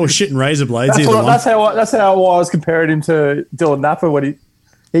or shitting razor blades. That's how I was comparing him to Dylan Napa when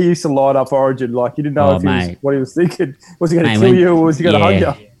he used to light up Origin. Like you didn't know what he was thinking. Was he going to kill you or was he going to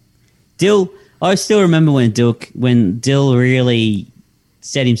hug you? Dill, I still remember when Dill really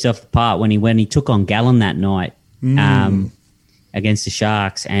set himself apart when he took on Gallen that night against the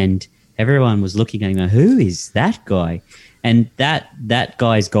Sharks, and everyone was looking at him, who is that guy? And that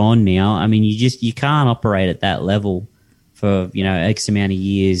guy's gone now. I mean, you can't operate at that level for X amount of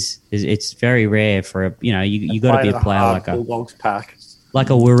years. It's very rare for you got to be a player like a Bulldogs pack. Like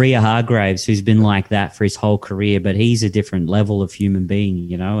a Waria Hargraves, who's been like that for his whole career, but he's a different level of human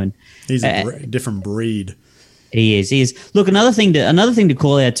being, and he's a different breed. He is. Look, another thing to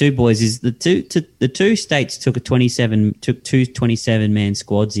call out too, boys, is the two states took 27 man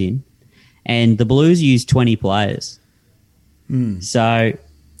squads in, and the Blues used 20 players. So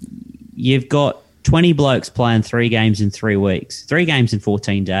you've got 20 blokes playing 3 games in 3 weeks, 3 games in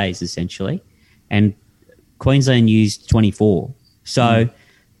 14 days, essentially, and Queensland used 24. So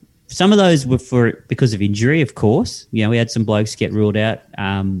some of those were because of injury, of course. We had some blokes get ruled out.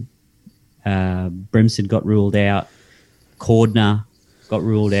 Brimson got ruled out. Cordner got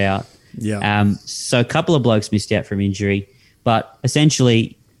ruled out. Yeah. So a couple of blokes missed out from injury. But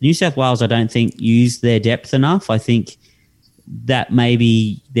essentially, New South Wales, I don't think, used their depth enough. I think that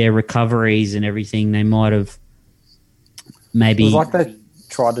maybe their recoveries and everything, they might have maybe... It was like they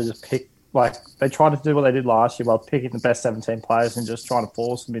tried to just pick... Like, they tried to do what they did last year by picking the best 17 players and just trying to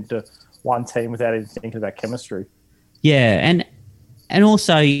force them into one team without even thinking about chemistry. Yeah, and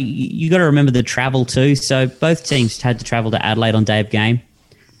also you got to remember the travel too. So both teams had to travel to Adelaide on day of game.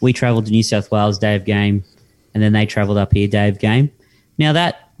 We travelled to New South Wales day of game, and then they travelled up here day of game. Now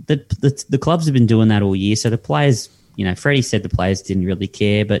the clubs have been doing that all year, so the players, Freddie said the players didn't really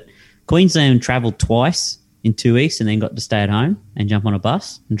care, but Queensland travelled twice in 2 weeks and then got to stay at home and jump on a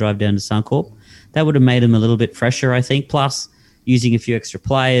bus and drive down to Suncorp. That would have made them a little bit fresher, I think, plus using a few extra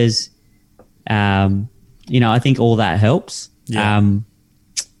players. I think all that helps. Yeah.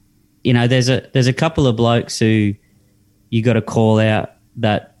 There's a couple of blokes who you got to call out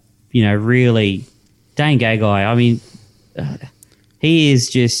that, really, Dane Gagai, I mean, he is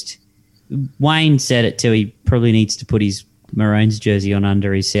just, Wayne said it too, he probably needs to put his Maroons jersey on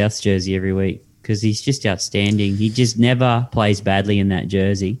under his Souths jersey every week because he's just outstanding. He just never plays badly in that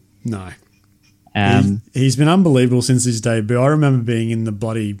jersey. No. He's been unbelievable since his debut. I remember being in the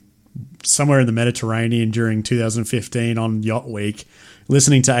bloody somewhere in the Mediterranean during 2015 on Yacht Week,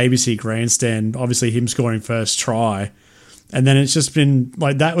 listening to ABC Grandstand, obviously him scoring first try. And then it's just been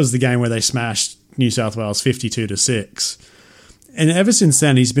like that was the game where they smashed New South Wales 52-6. And ever since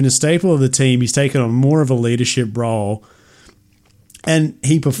then, he's been a staple of the team. He's taken on more of a leadership role and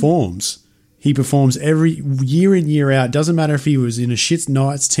he performs. He performs every year in, year out. Doesn't matter if he was in a shit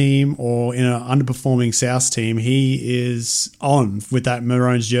Knights team or in an underperforming Souths team. He is on with that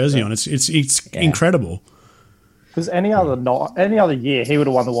Maroons jersey on. It's incredible. Because any other year, he would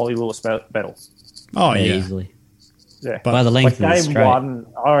have won the Wally Lewis medal. Oh, yeah. Easily. Yeah. By the length of the game 1,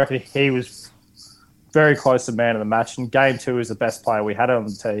 I reckon he was very close to man of the match. And game 2 is the best player we had on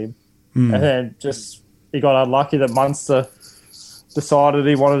the team. And then he got unlucky that Munster decided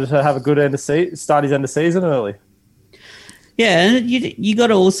he wanted to have a good start his end of season early. Yeah, and you got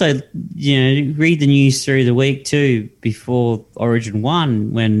to also read the news through the week too before Origin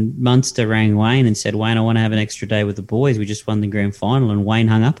 1 when Munster rang Wayne and said, Wayne, I want to have an extra day with the boys. We just won the grand final, and Wayne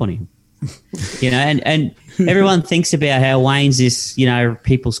hung up on him. And everyone thinks about how Wayne's this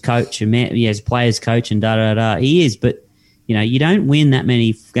people's coach and as players coach and da. He is, but you don't win that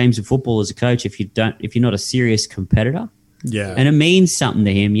many games of football as a coach if you're not a serious competitor. Yeah. And it means something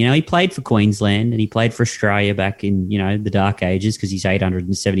to him. He played for Queensland and he played for Australia back in, the dark ages because he's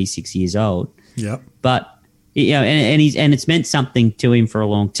 876 years old. Yeah. But, and it's meant something to him for a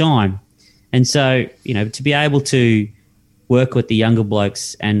long time. And so, to be able to work with the younger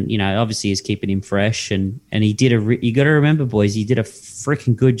blokes and, obviously is keeping him fresh. And he did you got to remember, boys, he did a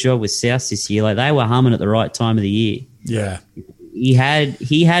freaking good job with South this year. Like they were humming at the right time of the year. Yeah. He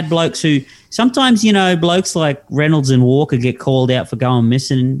had blokes who sometimes, blokes like Reynolds and Walker get called out for going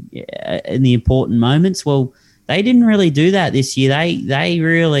missing in the important moments. Well, they didn't really do that this year. They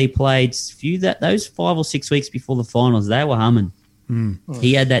really played those 5 or 6 weeks before the finals. They were humming.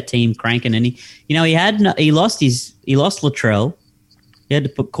 He had that team cranking, and he lost Latrell. He had to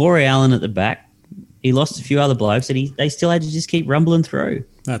put Corey Allen at the back. He lost a few other blokes, and they still had to just keep rumbling through.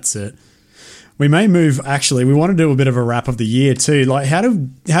 That's it. We may move. Actually, we want to do a bit of a wrap of the year too. Like, how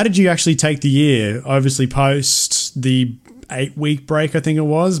did you actually take the year? Obviously, post the 8-week break, I think it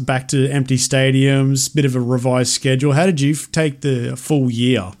was, back to empty stadiums, bit of a revised schedule. How did you take the full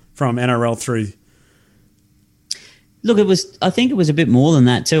year from NRL through? Look, I think it was a bit more than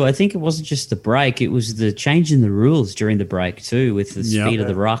that too. I think it wasn't just the break; it was the change in the rules during the break too, with the speed of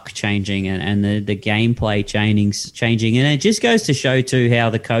the ruck changing and the gameplay changing, and it just goes to show too how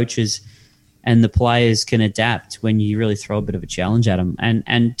the coaches and the players can adapt when you really throw a bit of a challenge at them.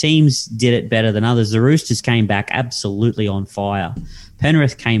 And teams did it better than others. The Roosters came back absolutely on fire.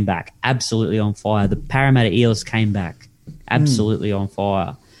 Penrith came back absolutely on fire. The Parramatta Eels came back absolutely on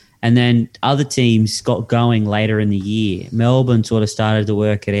fire. And then other teams got going later in the year. Melbourne sort of started to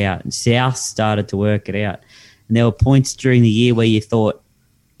work it out, and South started to work it out. And there were points during the year where you thought,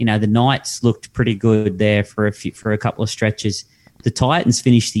 the Knights looked pretty good there for a couple of stretches. The Titans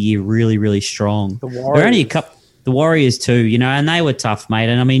finished the year really, really strong. The Warriors. There were only the Warriors too, and they were tough, mate.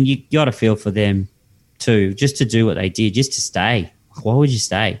 And I mean, you got to feel for them too, just to do what they did, just to stay. Why would you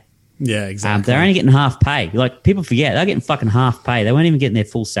stay? Yeah, exactly. They're only getting half pay. Like, people forget, they're getting fucking half pay. They weren't even getting their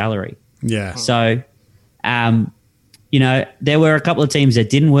full salary. Yeah. So, there were a couple of teams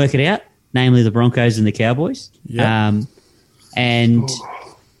that didn't work it out, namely the Broncos and the Cowboys. Yeah. And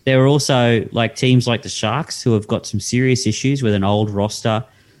there were also teams like the Sharks who have got some serious issues with an old roster,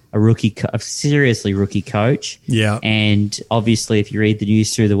 a seriously rookie coach. Yeah. And obviously, if you read the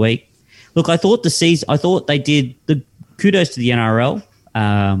news through the week, look, I thought they did the kudos to the NRL.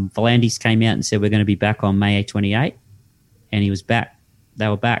 Volandis came out and said we're going to be back on May 28, and he was back. They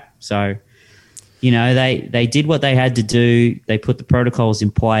were back. So, they did what they had to do. They put the protocols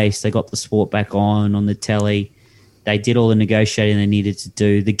in place. They got the sport back on the telly. They did all the negotiating they needed to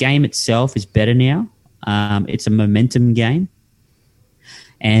do. The game itself is better now. It's a momentum game.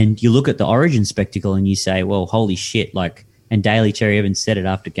 And you look at the Origin spectacle and you say, well, holy shit. And Daly Cherry Evans said it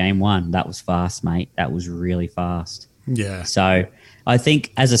after game one. That was fast, mate. That was really fast. Yeah. So I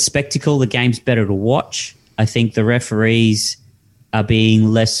think as a spectacle, the game's better to watch. I think the referees are being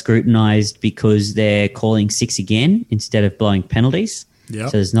less scrutinised because they're calling 6 again instead of blowing penalties. Yep.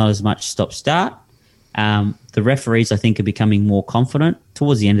 So there's not as much stop-start. The referees, I think, are becoming more confident.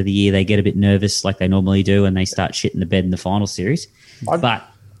 Towards the end of the year, they get a bit nervous like they normally do, and they start shitting the bed in the final series. But,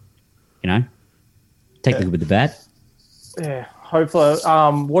 take the good with the bad. Yeah, hopefully.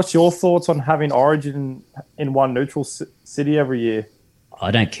 What's your thoughts on having Origin in one neutral city every year?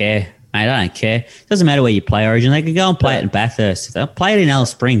 I don't care, mate. I don't care. It doesn't matter where you play Origin. They can go and play it in Bathurst. If they play it in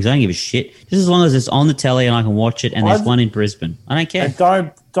Alice Springs, I don't give a shit. Just as long as it's on the telly and I can watch it, and there's one in Brisbane. I don't care.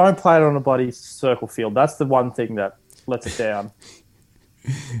 And don't play it on a bloody circle field. That's the one thing that lets it down.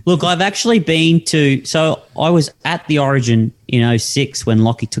 Look, I've actually been to... So I was at the Origin in 2006 when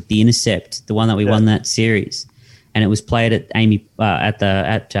Lockie took the Intercept, the one that we won that series. And it was played at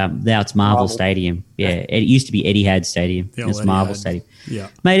now it's Marvel Stadium. Yeah, it used to be Etihad Stadium. It's Marvel Stadium. Yeah,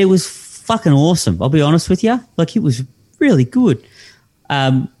 mate, it was fucking awesome. I'll be honest with you. It was really good.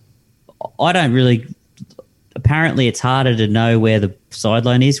 I don't really... Apparently, it's harder to know where the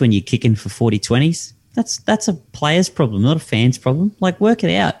sideline is when you're kicking for 40-20s. That's a player's problem, not a fan's problem. Work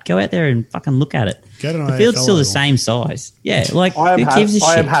it out. Go out there and fucking look at it. The field's still the same size. Yeah, who gives a shit?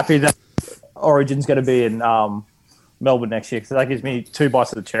 I am happy that Origin's going to be in Melbourne next year, because that gives me 2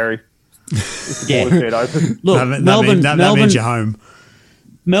 bites of the cherry. Yeah. Look, that means you're home.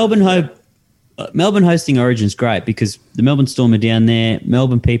 Melbourne hosting Origin's great because the Melbourne Storm are down there.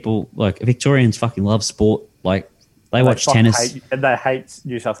 Melbourne people, Victorians fucking love sport. They watch tennis. They hate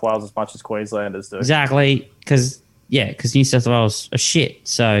New South Wales as much as Queenslanders do. Exactly, because New South Wales are shit.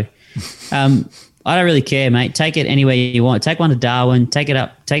 So I don't really care, mate. Take it anywhere you want. Take one to Darwin. Take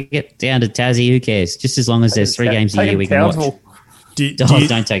it down to Tassie. Who cares? Just as long as there's 3 games a year we can watch.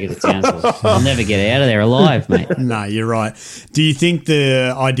 Don't take it to Townsville. I'll never get out of there alive, mate. No, you're right. Do you think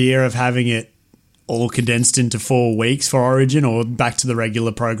the idea of having it all condensed into 4 weeks for Origin, or back to the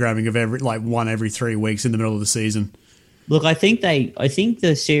regular programming of one every 3 weeks in the middle of the season? Look, I think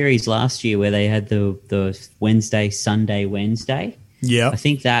the series last year where they had the Wednesday, Sunday, Wednesday. Yeah, I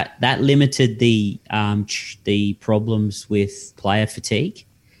think that limited the problems with player fatigue.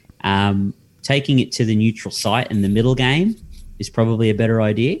 Taking it to the neutral site in the middle game is probably a better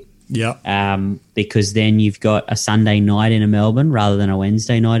idea. Yeah. Because then you've got a Sunday night in Melbourne rather than a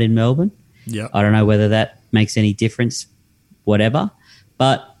Wednesday night in Melbourne. Yeah. I don't know whether that makes any difference, whatever.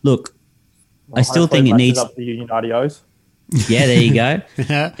 But look, I still think it needs up the United O's. Yeah, there you go.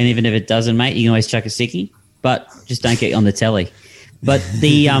 And even if it doesn't, mate, you can always chuck a sickie, but just don't get on the telly. But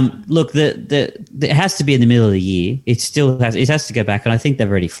the look, it has to be in the middle of the year. It has to go back, and I think they've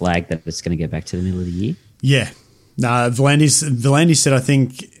already flagged that it's going to go back to the middle of the year. Yeah. No, Volandis said, I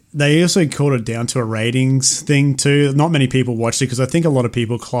think they also called it down to a ratings thing too. Not many people watched it because I think a lot of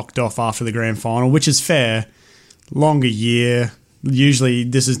people clocked off after the grand final, which is fair. Longer year. Usually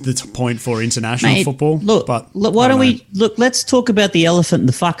this is the point for international football. Look, why don't we look? Let's talk about the elephant in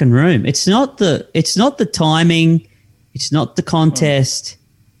the fucking room. It's not the timing. It's not the contest.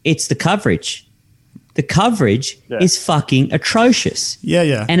 It's the coverage. The coverage is fucking atrocious.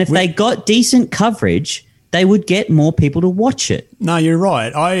 Yeah. And if they got decent coverage, they would get more people to watch it. No, you're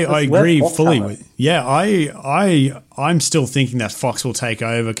right. I agree fully with. Yeah, I'm still thinking that Fox will take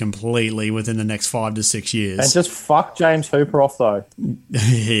over completely within the next 5 to 6 years. And just fuck James Hooper off though.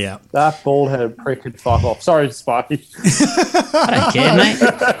 Yeah, that bald-headed prick could fuck off. Sorry, Sparky. I don't care,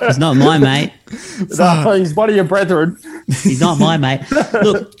 mate. He's not my mate. No, he's one of your brethren. He's not my mate.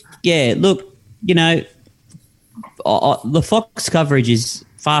 Look, you know, the Fox coverage is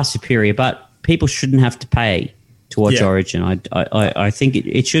far superior, but people shouldn't have to pay to watch Origin. I think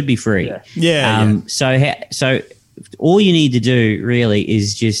it should be free. Yeah. So all you need to do really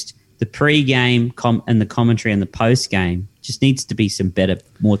is just the pre-game and the commentary and the post-game just needs to be some better,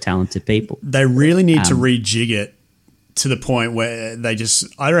 more talented people. They really need to rejig it to the point where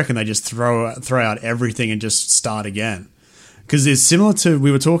I reckon they just throw out everything and just start again. Because it's similar to,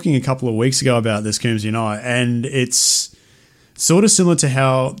 we were talking a couple of weeks ago about this, Coombsy and I, and it's sort of similar to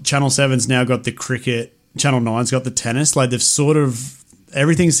how Channel 7's now got the cricket, Channel 9's got the tennis. Like they've sort of,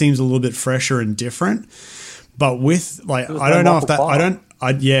 everything seems a little bit fresher and different. But with, like, I don't know if that,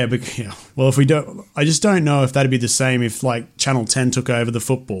 well, if we don't, I just don't know if that'd be the same if, like, Channel 10 took over the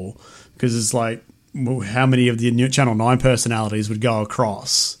football. Because it's like, how many of the new Channel 9 personalities would go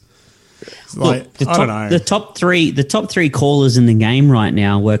across? Like, I don't know. The top three callers in the game right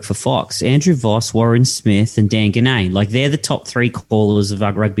now work for Fox. Andrew Voss, Warren Smith, and Dan Ganane. Like they're the top three callers of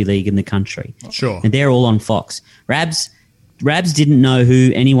our rugby league in the country. Sure. And they're all on Fox. Rabs didn't know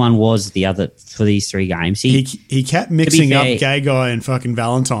who anyone was for these 3 games. He kept mixing up Gay Guy and fucking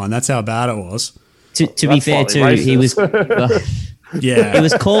Valentine. That's how bad it was. To be fair too, racist. He was yeah. He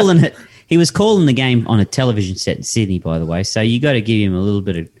was calling it. He was calling the game on a television set in Sydney, by the way. So you got to give him a little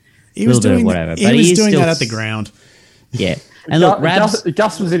bit of. He was doing whatever, but he was doing that at the ground. Yeah, and look,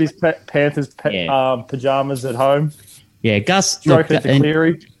 Gus was in his Panthers pajamas at home. Yeah, Gus took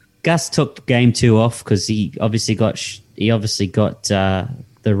game 2 off because he obviously got the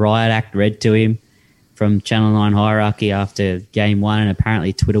riot act read to him from Channel 9 hierarchy after game 1, and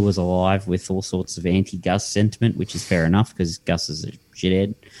apparently Twitter was alive with all sorts of anti-Gus sentiment, which is fair enough because Gus is a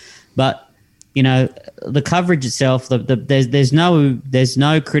shithead, but. You know, the coverage itself, there's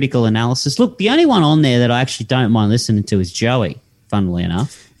no critical analysis. Look, the only one on there that I actually don't mind listening to is Joey, funnily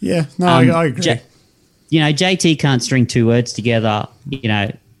enough. Yeah, no, I agree. JT can't string 2 words together. You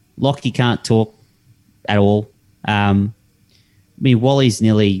know, Lockie can't talk at all. I mean, Wally's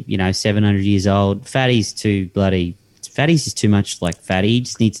nearly, 700 years old. Fatty's is too much like Fatty. He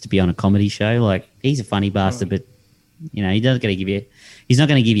just needs to be on a comedy show. Like, he's a funny bastard, but, he's not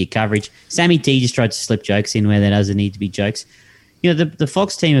going to give you coverage. Sammy T just tried to slip jokes in where there doesn't need to be jokes. The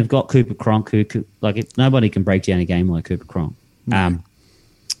Fox team have got Cooper Cronk, who nobody can break down a game like Cooper Cronk. And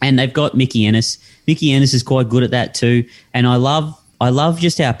they've got Mickey Ennis. Mickey Ennis is quite good at that too. And I love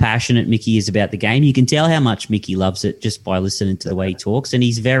just how passionate Mickey is about the game. You can tell how much Mickey loves it just by listening to the way he talks. And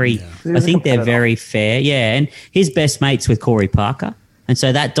he's I think they're very fair. Yeah, and his best mate's with Corey Parker. And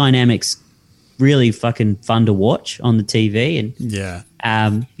so that dynamic's really fucking fun to watch on the TV.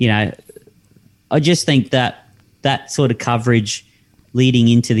 And I just think that sort of coverage leading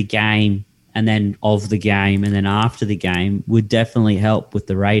into the game and then of the game and then after the game would definitely help with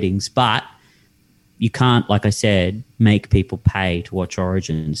the ratings. But you can't, like I said, make people pay to watch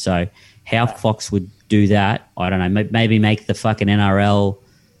Origin. So how Fox would do that, I don't know. Maybe make the fucking NRL,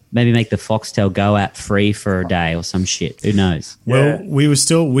 maybe make the Foxtel Go app free for a day or some shit. Who knows? Well,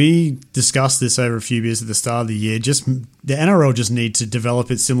 we discussed this over a few beers at the start of the year. Just the NRL just need to develop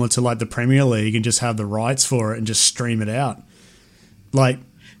it similar to like the Premier League and just have the rights for it and just stream it out. Like,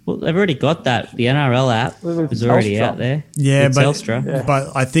 well, they've already got that. The NRL app is already out there. Yeah, Telstra.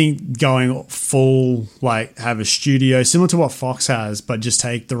 But I think going full, like, have a studio similar to what Fox has, but just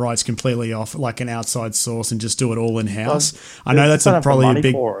take the rights completely off, like an outside source, and just do it all in house. I know that's probably a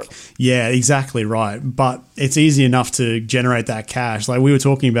big. Yeah, exactly right. But it's easy enough to generate that cash. Like we were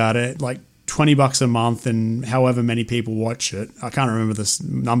talking about it, like $20 a month, and however many people watch it. I can't remember the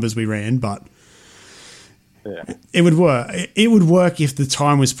numbers we ran, but. Yeah. It would work. It would work if the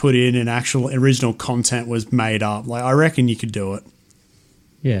time was put in and actual original content was made up. Like, I reckon you could do it.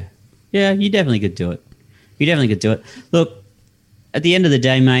 Yeah. Yeah, you definitely could do it. You definitely could do it. Look, at the end of the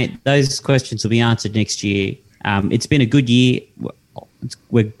day, mate, those questions will be answered next year. It's been a good year.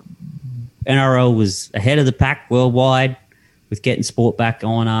 NRL was ahead of the pack worldwide with getting sport back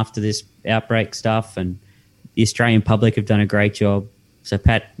on after this outbreak stuff, and the Australian public have done a great job. So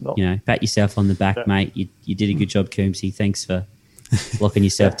pat yourself on the back, mate. You did a good job, Coombsy. Thanks for locking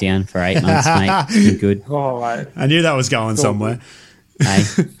yourself down for 8 months, mate. You're good. Oh, mate. I knew that was going somewhere. Hey.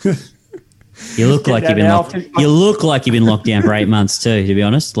 You look like you've been locked down for 8 months too, to be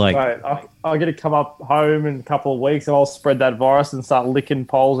honest. Like, Mate, I'll get to come up home in a couple of weeks and I'll spread that virus and start licking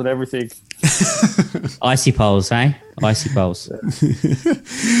poles and everything. Icy poles, hey? Icy poles.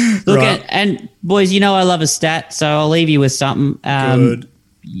 Look, Right. and boys, I love a stat, so I'll leave you with something. Good.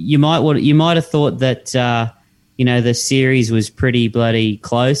 You might have thought that the series was pretty bloody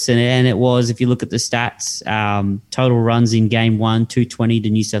close, and it was. If you look at the stats, total runs in game 1, 220 to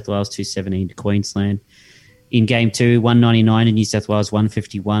New South Wales, 217 to Queensland. In game 2, 199 to New South Wales,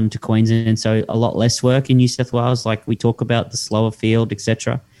 151 to Queensland. So a lot less work in New South Wales, like we talk about the slower field,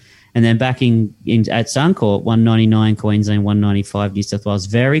 etc. And then back in at Suncorp, 199 Queensland, 195 New South Wales.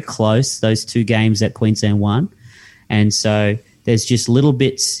 Very close, those two games that Queensland won. And so there's just little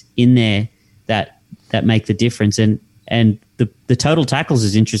bits in there that make the difference. And the total tackles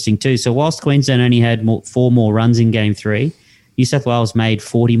is interesting too. So whilst Queensland only had 4 more runs in game 3, New South Wales made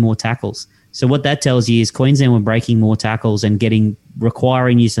 40 more tackles. So what that tells you is Queensland were breaking more tackles and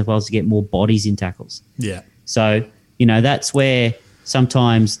requiring New South Wales to get more bodies in tackles. Yeah. So, that's where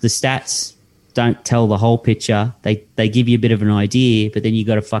sometimes the stats don't tell the whole picture. They give you a bit of an idea, but then you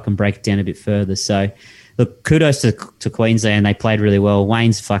got to fucking break it down a bit further. So, look, kudos to Queensland. They played really well.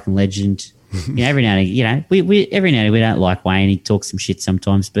 Wayne's a fucking legend. Every now and again, we don't like Wayne. He talks some shit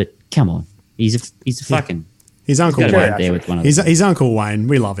sometimes, but come on, he's a fucking. He's Uncle Wayne. Wayne. There with one of He's Uncle Wayne.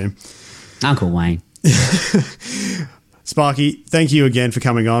 We love him. Uncle Wayne. Sparky, thank you again for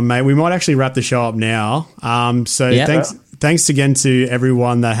coming on, mate. We might actually wrap the show up now. Thanks again to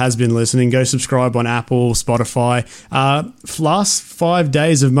everyone that has been listening. Go subscribe on Apple, Spotify. Last 5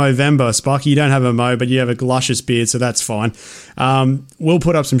 days of Movember, Sparky, you don't have a Mo, but you have a luscious beard, so that's fine. We'll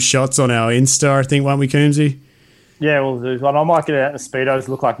put up some shots on our Insta, I think, won't we, Coombsy? Yeah, we'll do one. I might get out in the Speedos,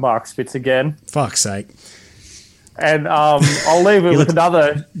 look like Mark Spitz again. Fuck's sake. And I'll leave it with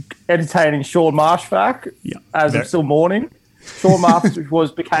another entertaining Sean Marsh fact. Yeah, as I'm still mourning. Sean Marsh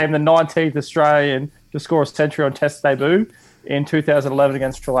became the 19th Australian to score a century on Test debut in 2011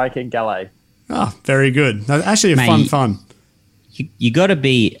 against Sri Lanka in Galway. Oh, very good. Actually, fun. You got to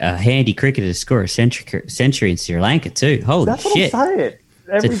be a handy cricketer to score a century in Sri Lanka too. Holy That's shit! What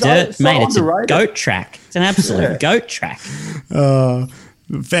I'm saying. It's a goat track. It's an absolute goat track.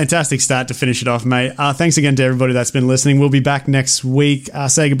 Fantastic start to finish it off, mate. Thanks again to everybody that's been listening. We'll be back next week.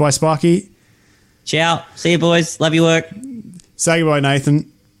 Say goodbye, Sparky. Ciao. See you, boys. Love your work. Say goodbye,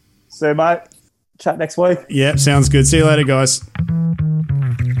 Nathan. See you, mate. Chat next week. Yep, sounds good. See you later, guys.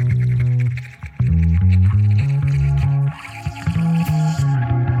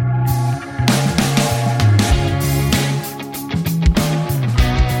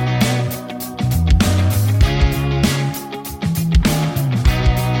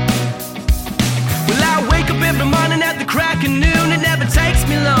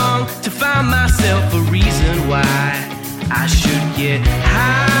 Find myself a reason why I should get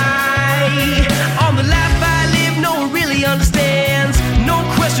high on the life I live. No one really understands. No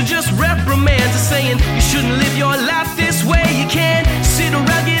question, just reprimands are saying you shouldn't live your life this way. You can't sit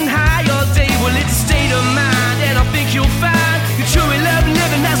around getting high all day. Well, it's a state of mind, and I think you'll find you truly love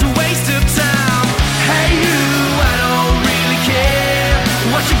living as a waste of time. Hey, you, I don't really care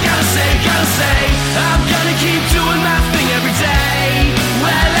what you gotta say. I'm gonna keep doing my thing every day.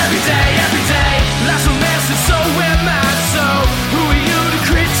 Well, every day, life's a mess and so am I. So who are you to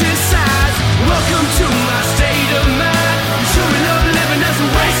criticize? Welcome to my state of mind. You truly love living as a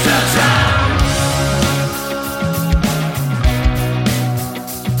waste of time.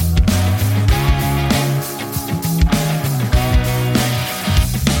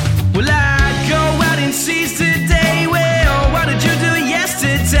 Well, I go out and seize today. Well, what did you do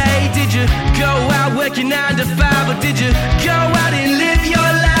yesterday? Did you go out working 9 to 5, or did you go out and live your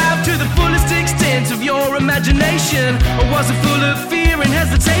life to the fullest extent of your imagination? Or was it full of fear and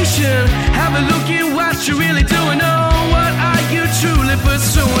hesitation? Have a look at what you're really doing. Oh, what are you truly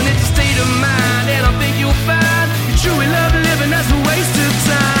pursuing? It's a state of mind, and I think you'll find you truly love living as a waste of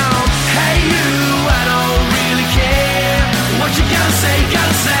time. Hey, you, I don't really care what you gotta say.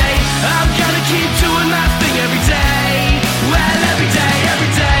 I'm gonna keep doing my thing every day. Well, every day,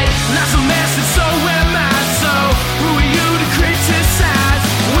 life's a mess and so am I. So who are you to criticize?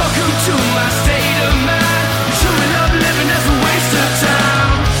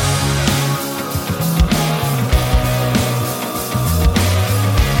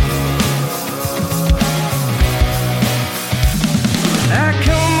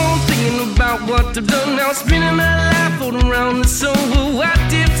 I've done now, spending my life floating around the sun. Well, what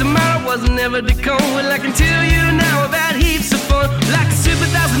if tomorrow was never to come? Well, I can tell you now about heaps of fun. Like a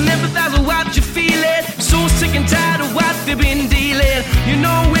sympathize and empathize with what you're feeling. So sick and tired of what they've been dealing. You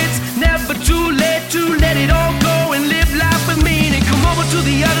know